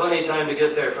still had plenty of time to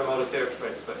get there from Otis Air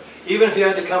Force Base. But even if you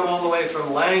had to come all the way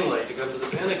from Langley to go to the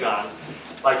Pentagon,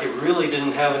 like it really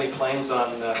didn't have any planes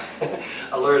on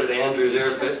alert at Andrews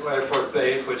Air Force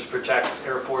Base, which protects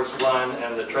Air Force One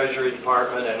and the Treasury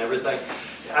Department and everything.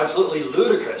 Absolutely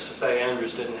ludicrous to say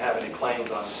Andrews didn't have any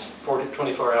planes on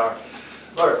 24-hour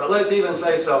alert. But let's even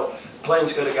say so,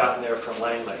 planes could have gotten there from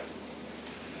Langley.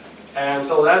 And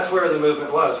so that's where the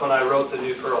movement was when I wrote the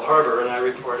New Pearl Harbor, and I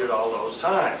reported all those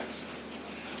times.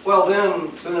 Well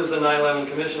then, as soon as the 9/11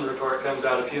 Commission report comes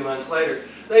out a few months later,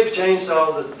 they've changed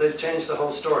the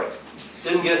whole story.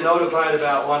 Didn't get notified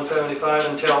about 175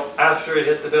 until after it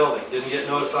hit the building. Didn't get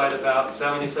notified about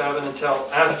 77 until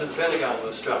after the Pentagon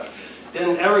was struck.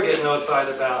 Didn't ever get notified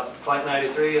about Flight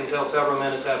 93 until several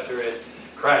minutes after it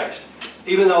crashed.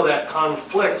 Even though that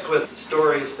conflicts with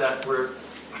stories that were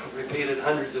repeated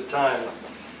hundreds of times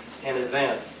in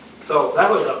advance. So that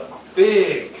was a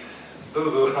big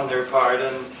boo-boo on their part,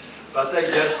 but they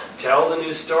just tell the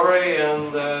new story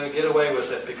and get away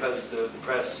with it because the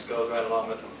press goes right along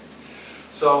with them.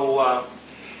 So,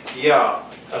 yeah.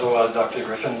 Hello, Dr.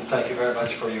 Griffin. Thank you very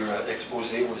much for your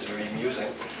expose. It was very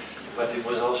amusing, but it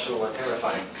was also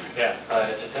terrifying. Yeah.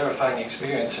 It's a terrifying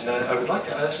experience, and I would like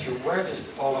to ask you, where does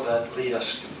all of that lead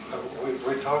us to?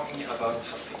 We're talking about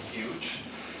something huge.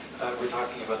 We're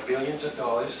talking about billions of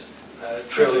dollars,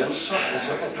 trillions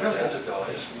of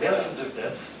dollars, millions of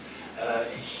deaths, a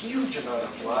huge amount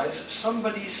of lies.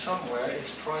 Somebody somewhere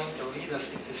is trying to lead us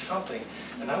into something,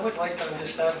 and I would like to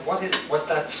understand what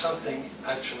that something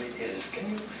actually is. Can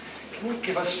you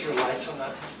give us your lights on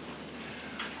that?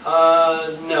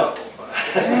 No.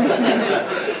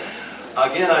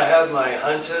 Again, I have my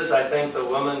hunches. I think the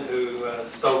woman who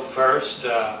spoke first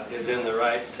is in the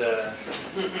right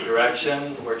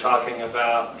direction. We're talking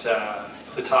about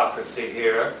plutocracy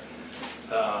here.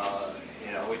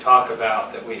 We talk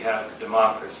about that we have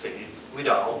democracies. We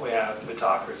don't. We have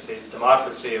plutocracies.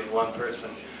 Democracy is one person,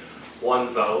 one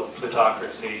vote.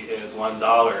 Plutocracy is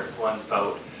 $1, one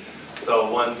vote.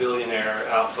 So one billionaire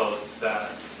outvotes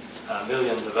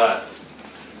millions of us.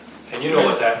 And you know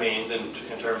what that means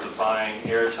in terms of buying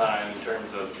airtime, in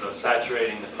terms of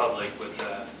saturating the public with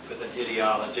an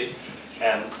ideology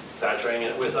and saturating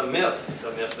it with a myth,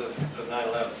 the myth of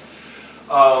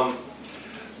 9/11.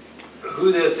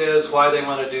 Who this is, why they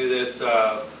want to do this,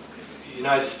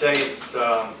 United States,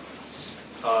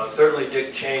 certainly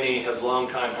Dick Cheney has long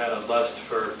time had a lust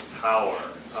for power.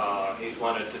 He's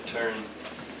wanted to turn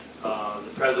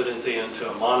the presidency into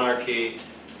a monarchy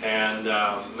and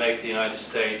make the United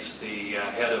States the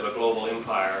head of a global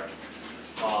empire.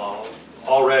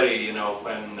 Already, you know,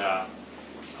 when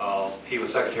he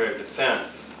was Secretary of Defense,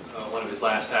 one of his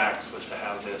last acts was to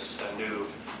have this new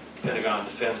Pentagon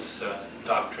Defense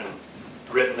Doctrine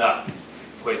written up,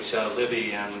 which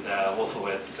Libby and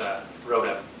Wolfowitz wrote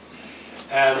up.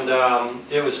 And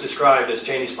it was described as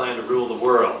Cheney's plan to rule the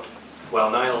world. Well,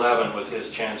 9/11 was his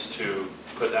chance to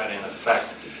put that in effect.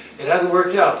 It hadn't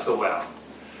worked out so well.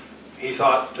 He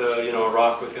thought, you know,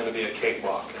 Iraq was going to be a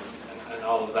cakewalk and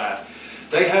all of that.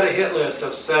 They had a hit list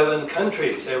of 7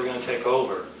 countries they were going to take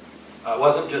over. It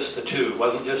wasn't just the 2,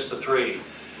 wasn't just the 3.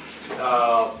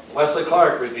 Wesley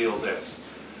Clark revealed this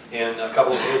in a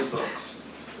couple of his books.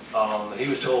 He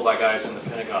was told by guys in the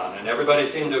Pentagon, and everybody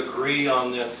seemed to agree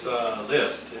on this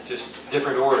list. It's just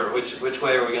different order. Which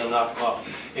way are we going to knock them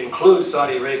off? Include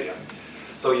Saudi Arabia.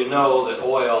 So you know that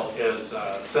oil is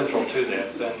central to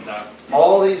this. And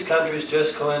all these countries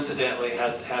just coincidentally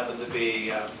happen to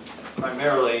be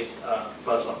primarily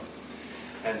Muslim.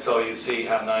 And so you see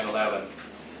how 9/11,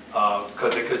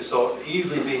 because it could so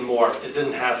easily be morphed. It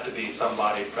didn't have to be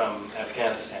somebody from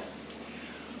Afghanistan.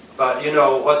 But you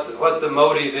know what the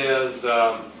motive is.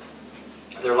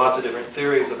 There are lots of different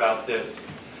theories about this,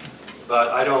 but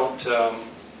I don't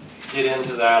get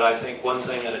into that. I think one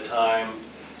thing at a time,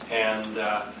 and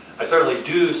I certainly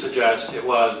do suggest it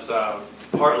was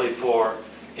partly for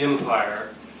empire,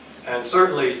 and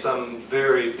certainly some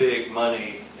very big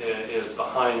money is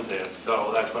behind this.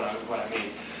 So that's what I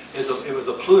mean. It was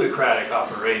a plutocratic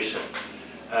operation,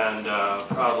 and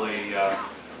probably.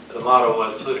 The motto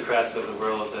was, plutocrats of the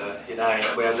world unite.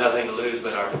 We have nothing to lose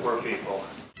but our poor people.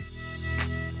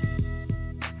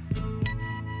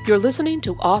 You're listening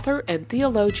to author and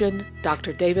theologian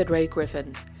Dr. David Ray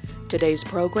Griffin. Today's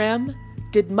program,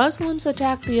 Did Muslims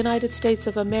Attack the United States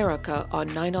of America on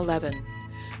 9/11?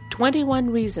 21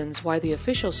 Reasons Why the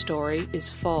Official Story is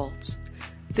False.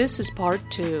 This is Part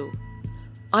 2.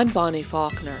 I'm Bonnie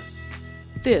Faulkner.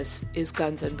 This is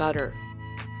Guns and Butter.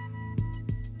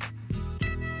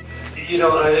 You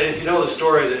know, if you know the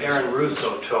story that Aaron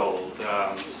Russo told,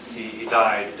 he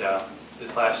died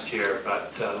this last year,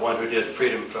 but the one who did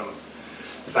Freedom from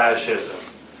Fascism.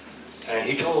 And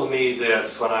he told me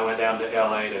this when I went down to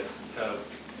L.A.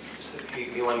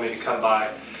 He wanted me to come by.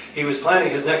 He was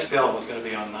planning, his next film was going to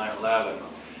be on 9/11,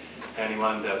 and he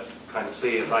wanted to kind of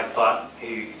see if I thought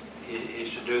he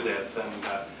should do this,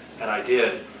 and I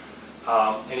did.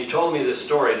 And he told me this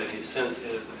story that he since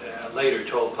later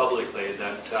told publicly,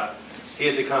 that he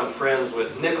had become friends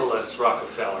with Nicholas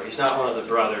Rockefeller. He's not one of the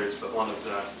brothers, but one of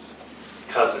the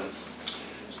cousins.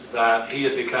 That he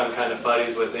had become kind of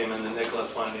buddies with him, and then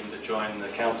Nicholas wanted him to join the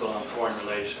Council on Foreign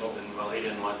Relations, and well, he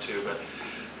didn't want to,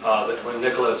 but when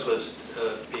Nicholas was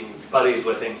being buddies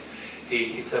with him,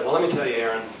 he said, well, let me tell you,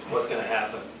 Aaron, what's going to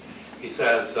happen. He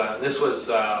says, this was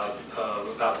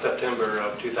about September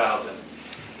of 2000.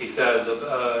 He says,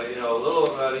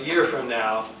 a year from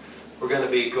now, we're going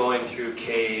to be going through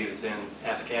caves in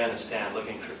Afghanistan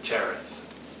looking for terrorists.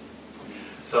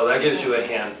 So that gives you a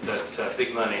hint that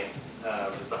big money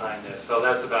was behind this. So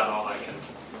that's about all I can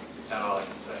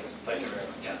say. Thank you very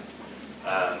much.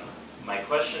 Yeah. My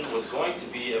question was going to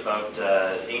be about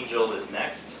Angel is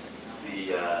Next,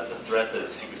 the threat that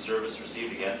the Secret Service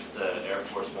received against Air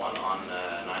Force One on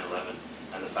 9/11,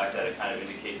 and the fact that it kind of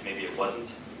indicates maybe it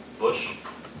wasn't Bush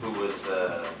who was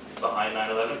behind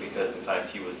 9/11, because in fact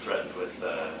he was threatened with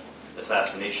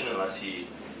assassination unless he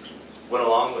went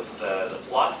along with the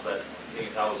plot, but seeing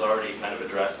as how it was already kind of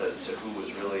addressed as to who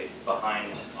was really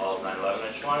behind all of 9/11,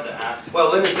 I just wanted to ask...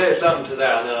 Well, let me say something to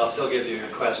that, and then I'll still give you your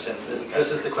question.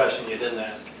 This is the question you didn't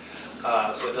ask,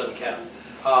 so it doesn't count.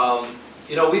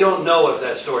 We don't know if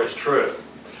that story is true.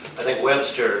 I think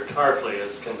Webster Tarpley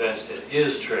is convinced it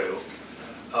is true.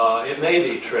 It may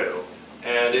be true.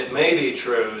 And it may be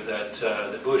true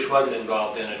that Bush wasn't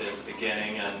involved in it in the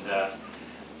beginning,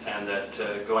 and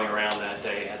that going around that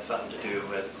day had something to do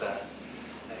with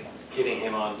getting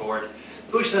him on board.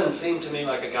 Bush doesn't seem to me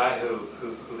like a guy who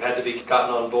had to be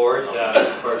gotten on board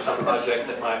for some project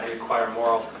that might require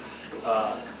moral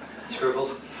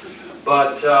scruples.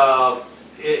 But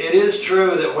it is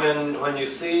true that when you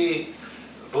see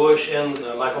Bush in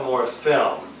the Michael Morris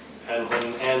film, and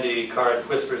when Andy Card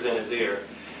whispers in his ear,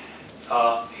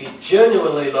 he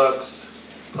genuinely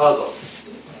looks puzzled.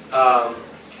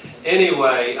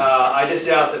 Anyway, I just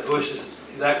doubt that Bush is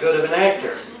that good of an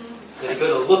actor. That he could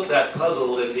have looked that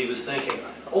puzzled if he was thinking,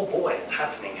 oh boy, it's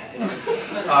happening.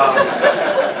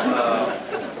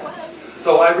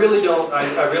 So I really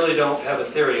don't have a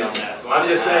theory on that. I'm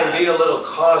just saying be a little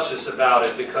cautious about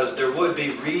it, because there would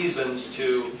be reasons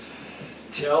to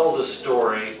tell the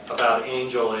story about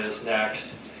Angel is next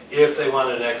if they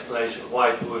wanted an explanation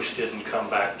why Bush didn't come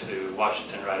back to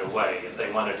Washington right away, if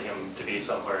they wanted him to be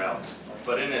somewhere else.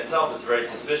 But in itself, it's very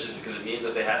suspicious because it means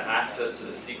that they had access to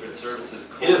the Secret Service's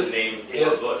code name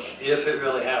for Bush. If it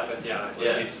really happened, yeah, it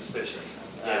would be suspicious.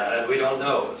 Yeah, and we don't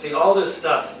know. See, all this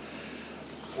stuff,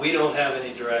 we don't have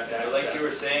any direct access. Like you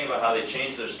were saying about how they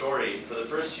changed their story, for the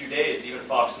first few days, even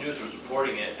Fox News was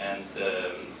reporting it, and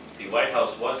the White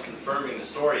House was confirming the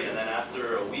story, and then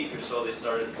after a week or so, they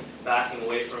started backing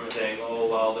away from it, saying, oh,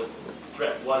 well, the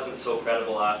threat wasn't so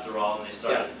credible after all, and they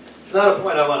started... Yeah. It's not a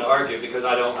point I want to argue, because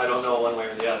I don't know one way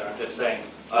or the other. I'm just saying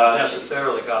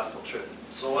necessarily gospel truth.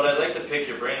 So what I'd like to pick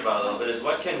your brain about a little bit is,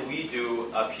 what can we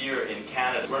do up here in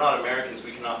Canada? We're not Americans.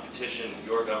 We cannot petition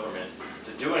your government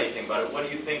to do anything about it. What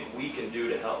do you think we can do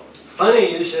to help?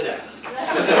 Funny you should ask.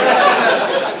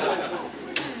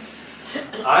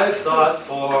 I've thought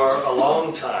for a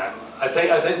long time. I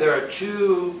think there are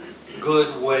two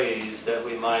good ways that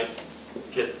we might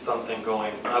get something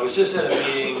going. I was just at a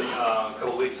meeting a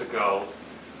couple weeks ago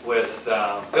with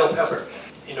Bill Pepper.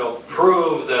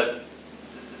 Prove that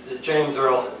James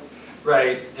Earl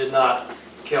Ray did not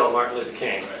kill Martin Luther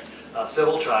King. A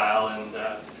civil trial, and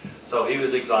so he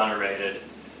was exonerated.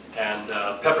 And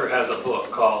Pepper has a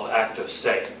book called Act of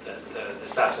State, that the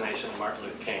assassination of Martin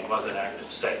Luther King was an act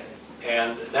of state.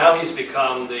 And now he's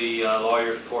become the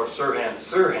lawyer for Sirhan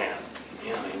Sirhan,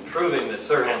 in proving that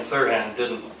Sirhan Sirhan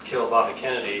didn't kill Bobby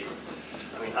Kennedy.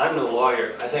 I mean, I'm no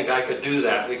lawyer. I think I could do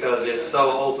that because it's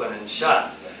so open and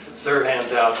shut.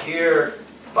 Sirhan's out here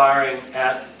firing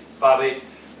at Bobby.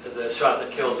 The shot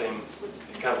that kills him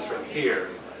comes from here.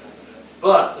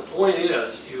 But the point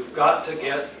is, you've got to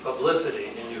get publicity,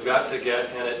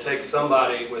 and it takes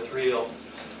somebody with real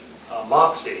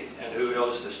moxie and who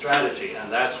knows the strategy,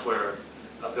 and that's where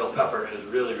Bill Pepper is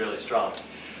really, really strong.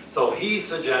 So he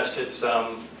suggested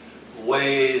some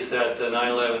ways that the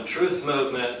 9/11 truth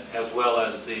movement, as well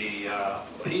as the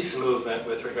peace movement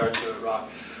with regard to Iraq,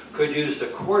 could use the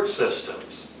court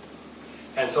systems.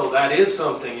 And so that is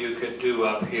something you could do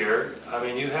up here. I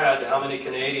mean, you had how many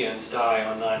Canadians die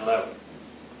on 9/11?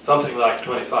 Something like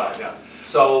 25, yeah.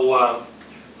 So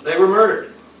they were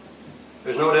murdered.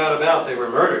 There's no doubt about it. They were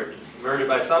murdered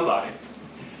by somebody.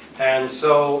 And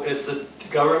so it's the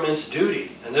government's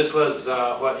duty. And this was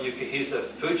what Yukihisa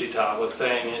Fujita was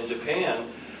saying in Japan.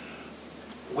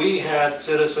 We had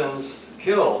citizens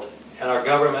killed, and our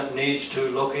government needs to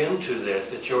look into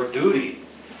this. It's your duty.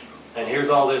 And here's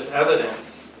all this evidence.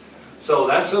 So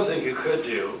that's something you could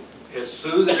do, is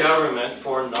sue the government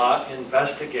for not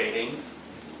investigating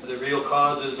the real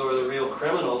causes or the real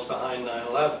criminals behind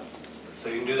 9/11. So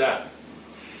you can do that.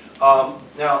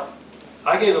 Now,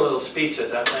 I gave a little speech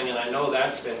at that thing, and I know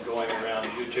that's been going around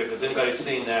YouTube. Has anybody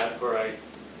seen that?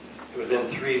 It was in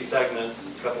 3 segments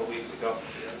a couple of weeks ago.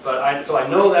 So I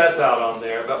know that's out on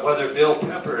there. But whether Bill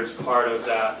Pepper's part of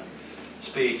that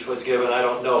speech was given, I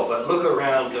don't know. But look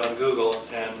around on Google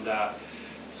and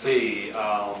see.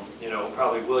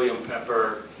 Probably William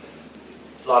Pepper,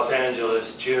 Los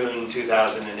Angeles, June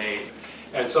 2008.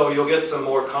 And so you'll get some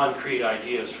more concrete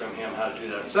ideas from him how to do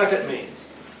that. Second means,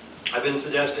 I've been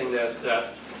suggesting this,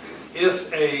 that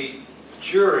if a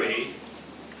jury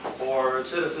or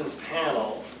citizens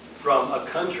panel from a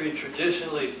country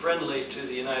traditionally friendly to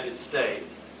the United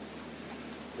States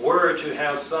were to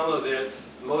have some of its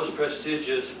most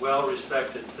prestigious,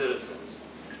 well-respected citizens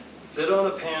sit on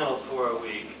a panel for a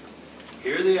week,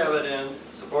 hear the evidence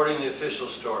supporting the official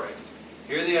story,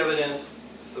 hear the evidence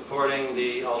supporting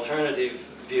the alternative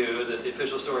view that the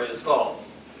official story is false,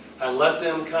 and let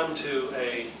them come to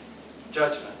a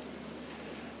judgment,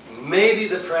 maybe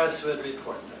the press would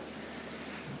report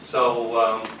that.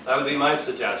 So that would be my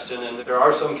suggestion, and there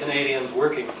are some Canadians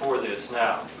working for this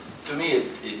now. To me,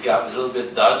 it got a little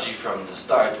bit dodgy from the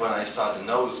start when I saw the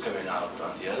nose coming out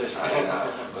on the other side. And I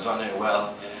was wondering,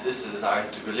 well, this is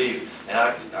hard to believe. And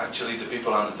actually, the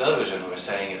people on the television were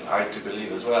saying it's hard to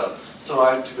believe as well. So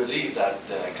hard to believe that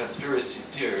conspiracy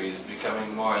theory is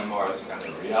becoming more and more as kind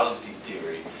of reality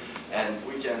theory. And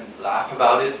we can laugh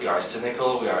about it, we are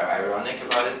cynical, we are ironic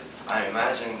about it, I'm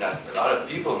imagining that a lot of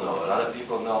people know. A lot of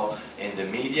people know in the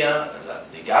media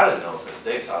that they gotta know because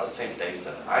they saw the same things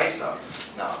that I saw.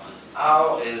 Now,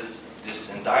 how is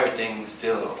this entire thing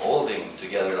still holding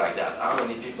together like that? How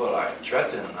many people are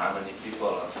threatened? How many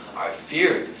people are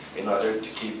feared in order to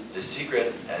keep the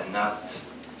secret and not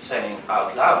saying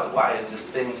out loud? Why is this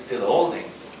thing still holding?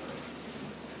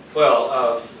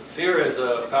 Well, fear is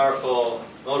a powerful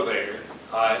motivator.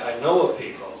 I know of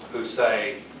people who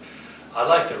say, I'd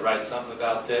like to write something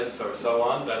about this or so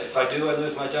on, but if I do, I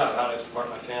lose my job. How do I support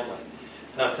my family?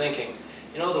 And I'm thinking,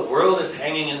 you know, the world is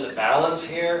hanging in the balance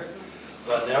here,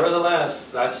 but nevertheless,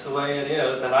 that's the way it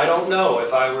is. And I don't know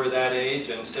if I were that age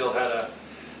and still had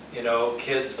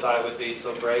kids, that I would be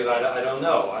so brave. I don't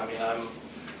know. I mean, I'm,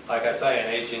 like I say, an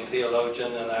aging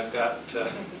theologian, and I've got...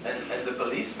 And the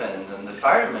policemen and the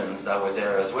firemen that were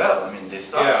there as well. I mean, they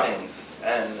saw things.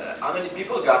 And how many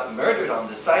people got murdered on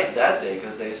the site that day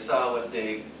because they saw what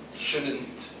they shouldn't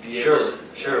be able to...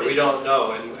 Sure, we don't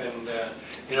know.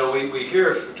 And we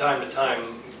hear from time to time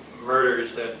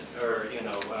murders that are,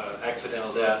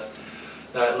 accidental deaths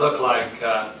that look like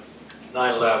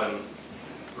 9/11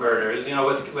 murders. You know,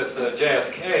 with the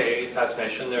JFK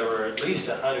assassination, there were at least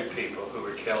 100 people who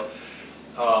were killed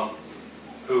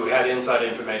who had inside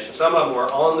information. Some of them were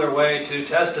on their way to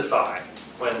testify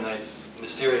when they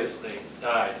mysteriously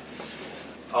died.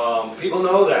 People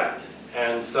know that,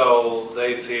 and so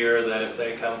they fear that if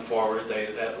they come forward, they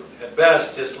at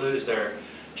best just lose their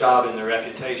job and their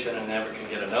reputation and never can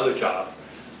get another job,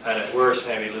 and at worst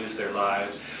maybe lose their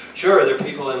lives. Sure, there are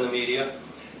people in the media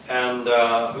and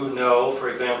who know, for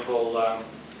example,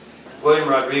 William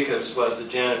Rodriguez was the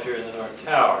janitor in the North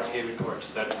Tower. He reports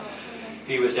that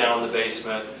he was down in the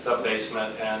basement,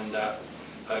 sub-basement, and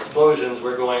explosions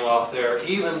were going off there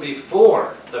even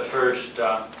before the first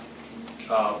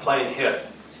plane hit.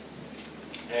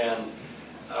 And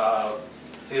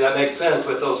see, that makes sense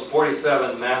with those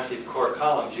 47 massive core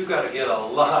columns. You've got to get a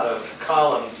lot of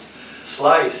columns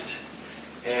sliced,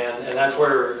 and that's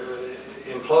where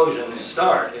implosions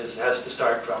start. Has to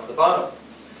start from the bottom.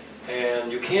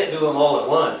 And you can't do them all at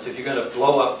once. If you're going to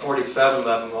blow up 47 of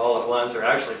them all at once, or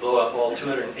actually blow up all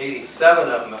 287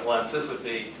 of them at once, this would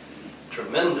be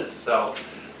tremendous. So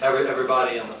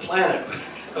everybody on the planet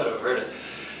would have heard it.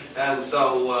 And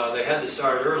so they had to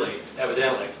start early,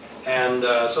 evidently. And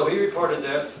so he reported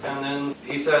this, and then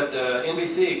he said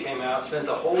NBC came out, spent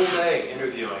the whole day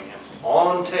interviewing him,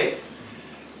 on tape.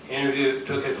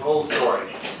 Took his whole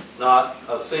story. Not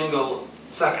a single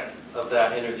second of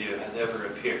that interview has ever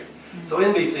appeared. So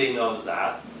NBC knows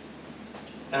that.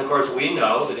 And of course we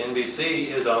know that NBC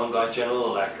is owned by General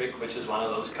Electric, which is one of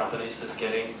those companies that's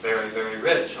getting very, very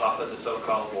rich off of the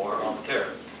so-called war on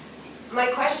terror. My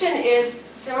question is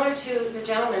similar to the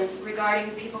gentleman's regarding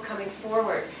people coming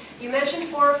forward. You mentioned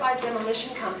 4 or 5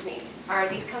 demolition companies. Are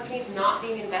these companies not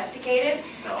being investigated?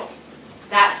 No.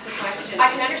 That's the question. I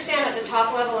can understand at the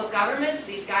top level of government,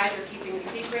 these guys are keeping the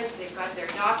secrets, they've got their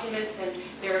documents, and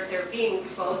they're being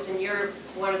exposed, and you're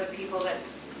one of the people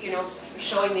that's,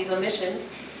 showing these omissions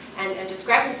and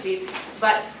discrepancies.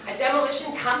 But a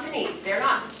demolition company, they're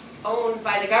not owned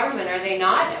by the government, are they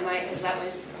not? Is that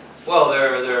what? Well,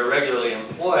 they're regularly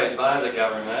employed by the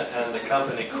government, and the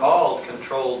company called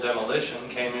Controlled Demolition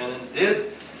came in and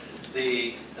did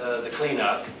the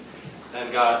cleanup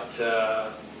and got,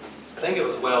 I think it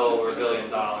was well over $1 billion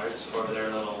for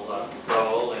their little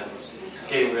role in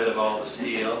getting rid of all the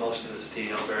steel, most of the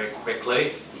steel, very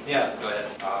quickly. Yeah, go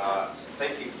ahead.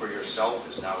 Thinking for yourself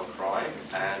is now a crime,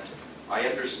 and I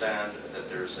understand that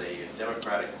there's a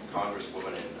Democratic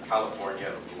Congresswoman in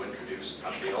California who introduced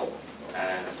a bill,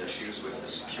 and she was with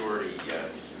the Security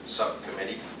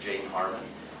Subcommittee, Jane Harman,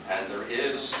 and there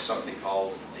is something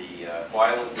called the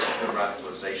Violent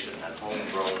Radicalization and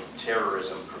Homegrown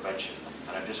Terrorism Prevention.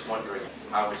 And I'm just wondering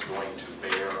how it's going to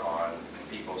bear on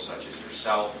people such as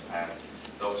yourself and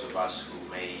those of us who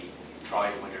may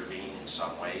try to intervene in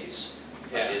some ways.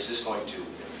 Yeah. Is this going to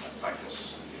affect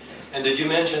us? And did you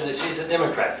mention that she's a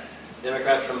Democrat?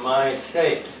 Democrat from my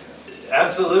state.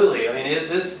 Absolutely. I mean,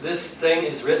 this thing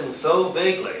is written so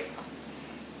vaguely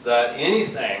that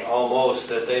anything almost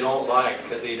that they don't like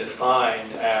could be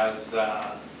defined as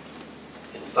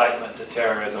incitement to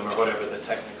terrorism or whatever the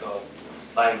technical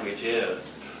language is.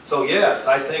 So yes,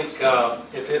 I think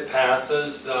if it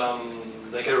passes,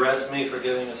 they could arrest me for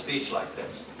giving a speech like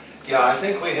this. Yeah, I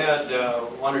think we had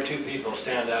 1 or 2 people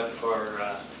stand up for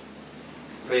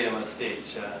freedom of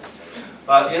speech.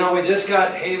 But we just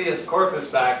got habeas corpus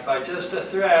back by just a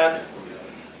thread,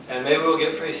 and maybe we'll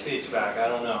get free speech back, I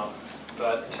don't know.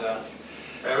 But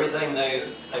everything they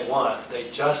want, they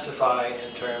justify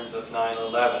in terms of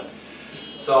 9/11.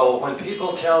 So when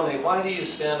people tell me, why do you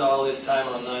spend all this time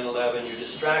on 9/11? You're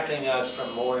distracting us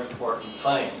from more important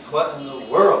things. What in the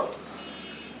world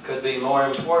could be more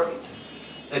important?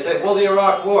 They say, well, the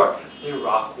Iraq War. The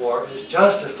Iraq War is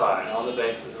justified on the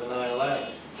basis of 9/11.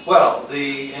 Well,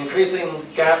 the increasing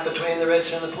gap between the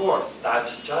rich and the poor,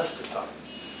 that's justified.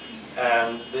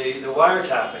 And the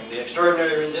wiretapping, the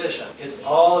extraordinary rendition, it's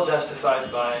all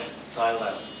justified by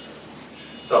 9/11.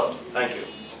 So, thank you.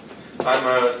 I'm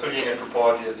studying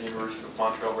anthropology at the University of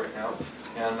Montreal right now,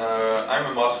 and I'm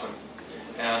a Muslim.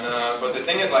 And but the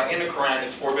thing is, like in the Quran,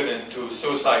 it's forbidden to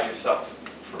suicide yourself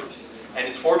first, and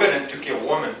it's forbidden to kill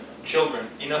women, children,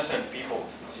 innocent people,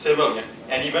 civilian,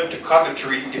 and even to cut a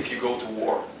tree if you go to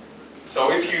war. So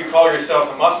if you call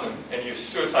yourself a Muslim and you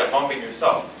suicide bombing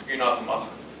yourself, you're not a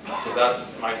Muslim. So that's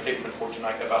my statement for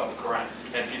tonight about the Quran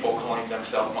and people calling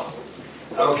themselves Muslim.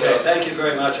 Okay, thank you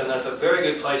very much, and that's a very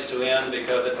good place to end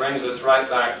because it brings us right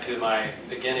back to my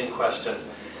beginning question.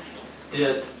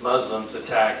 Did Muslims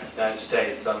attack the United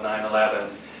States on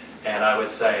 9/11? And I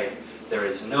would say there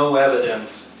is no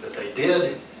evidence that they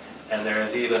did, and there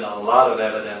is even a lot of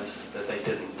evidence that they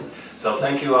didn't. So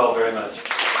thank you all very much.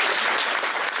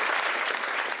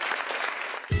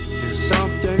 There's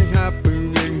something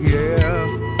happening here.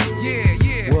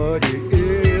 Yeah. What it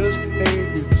is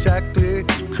ain't exactly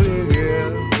clear.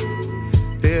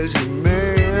 There's a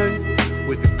man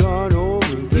with a gun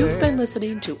over there. You've been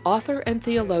listening to author and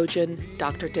theologian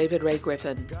Dr. David Ray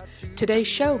Griffin. Today's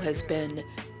show has been,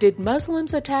 Did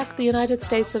Muslims Attack the United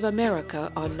States of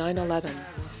America on 9/11?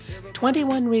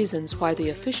 21 Reasons Why the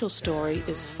Official Story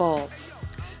is False.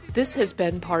 This has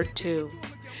been Part 2.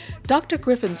 Dr.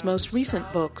 Griffin's most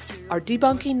recent books are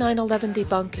Debunking 9/11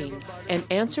 Debunking, An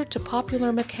Answer to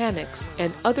Popular Mechanics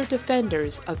and Other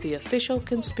Defenders of the Official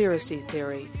Conspiracy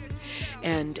Theory,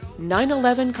 and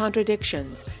 9/11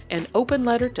 Contradictions, An Open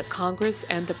Letter to Congress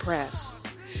and the Press.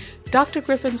 Dr.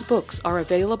 Griffin's books are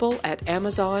available at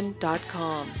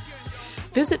Amazon.com.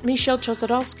 Visit Michel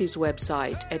Chossudovsky's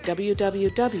website at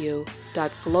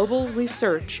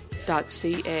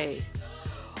www.globalresearch.ca.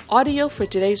 Audio for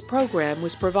today's program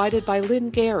was provided by Lynn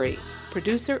Gary,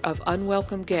 producer of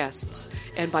Unwelcome Guests,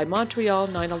 and by Montreal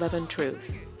 9/11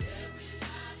 Truth.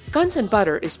 Guns and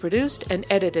Butter is produced and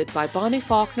edited by Bonnie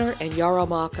Faulkner and Yarrow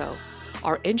Mako.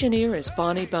 Our engineer is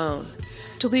Bonnie Bone.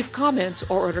 To leave comments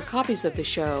or order copies of the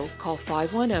show, call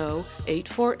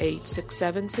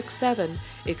 510-848-6767,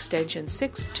 extension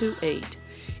 628.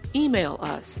 Email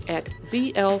us at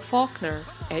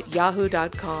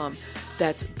blfaulkner@yahoo.com.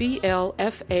 That's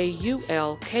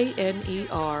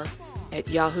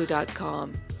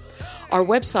blfaulkner@yahoo.com. Our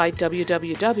website,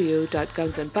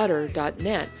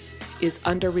 www.gunsandbutter.net, is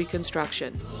under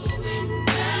reconstruction.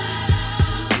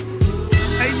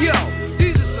 Hey yo,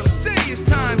 these are some serious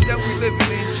times that we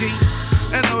living in, G.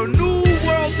 And a new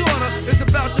world order is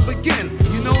about to begin.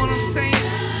 You know what I'm saying?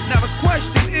 Now the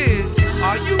question is,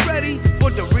 are you ready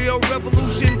for the real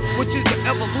revolution, which is the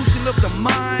evolution of the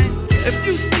mind? If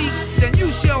you seek, then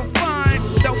you shall find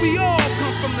that we all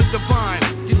come from the divine.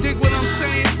 You dig what I'm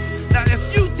saying? Now if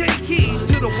you take heed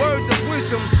to the words of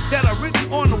wisdom that are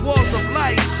written on the walls of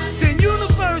life, then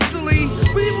universally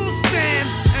we will stand,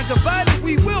 and divided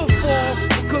we will fall,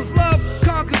 because love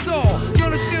conquers all. You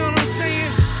understand what I'm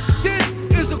saying? This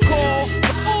is a call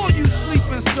for all you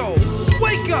sleeping souls.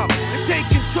 Wake up and take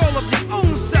control of your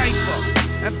own cipher,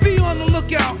 and be on the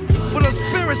lookout for the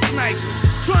spirit snipers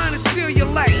trying to steal your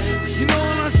life.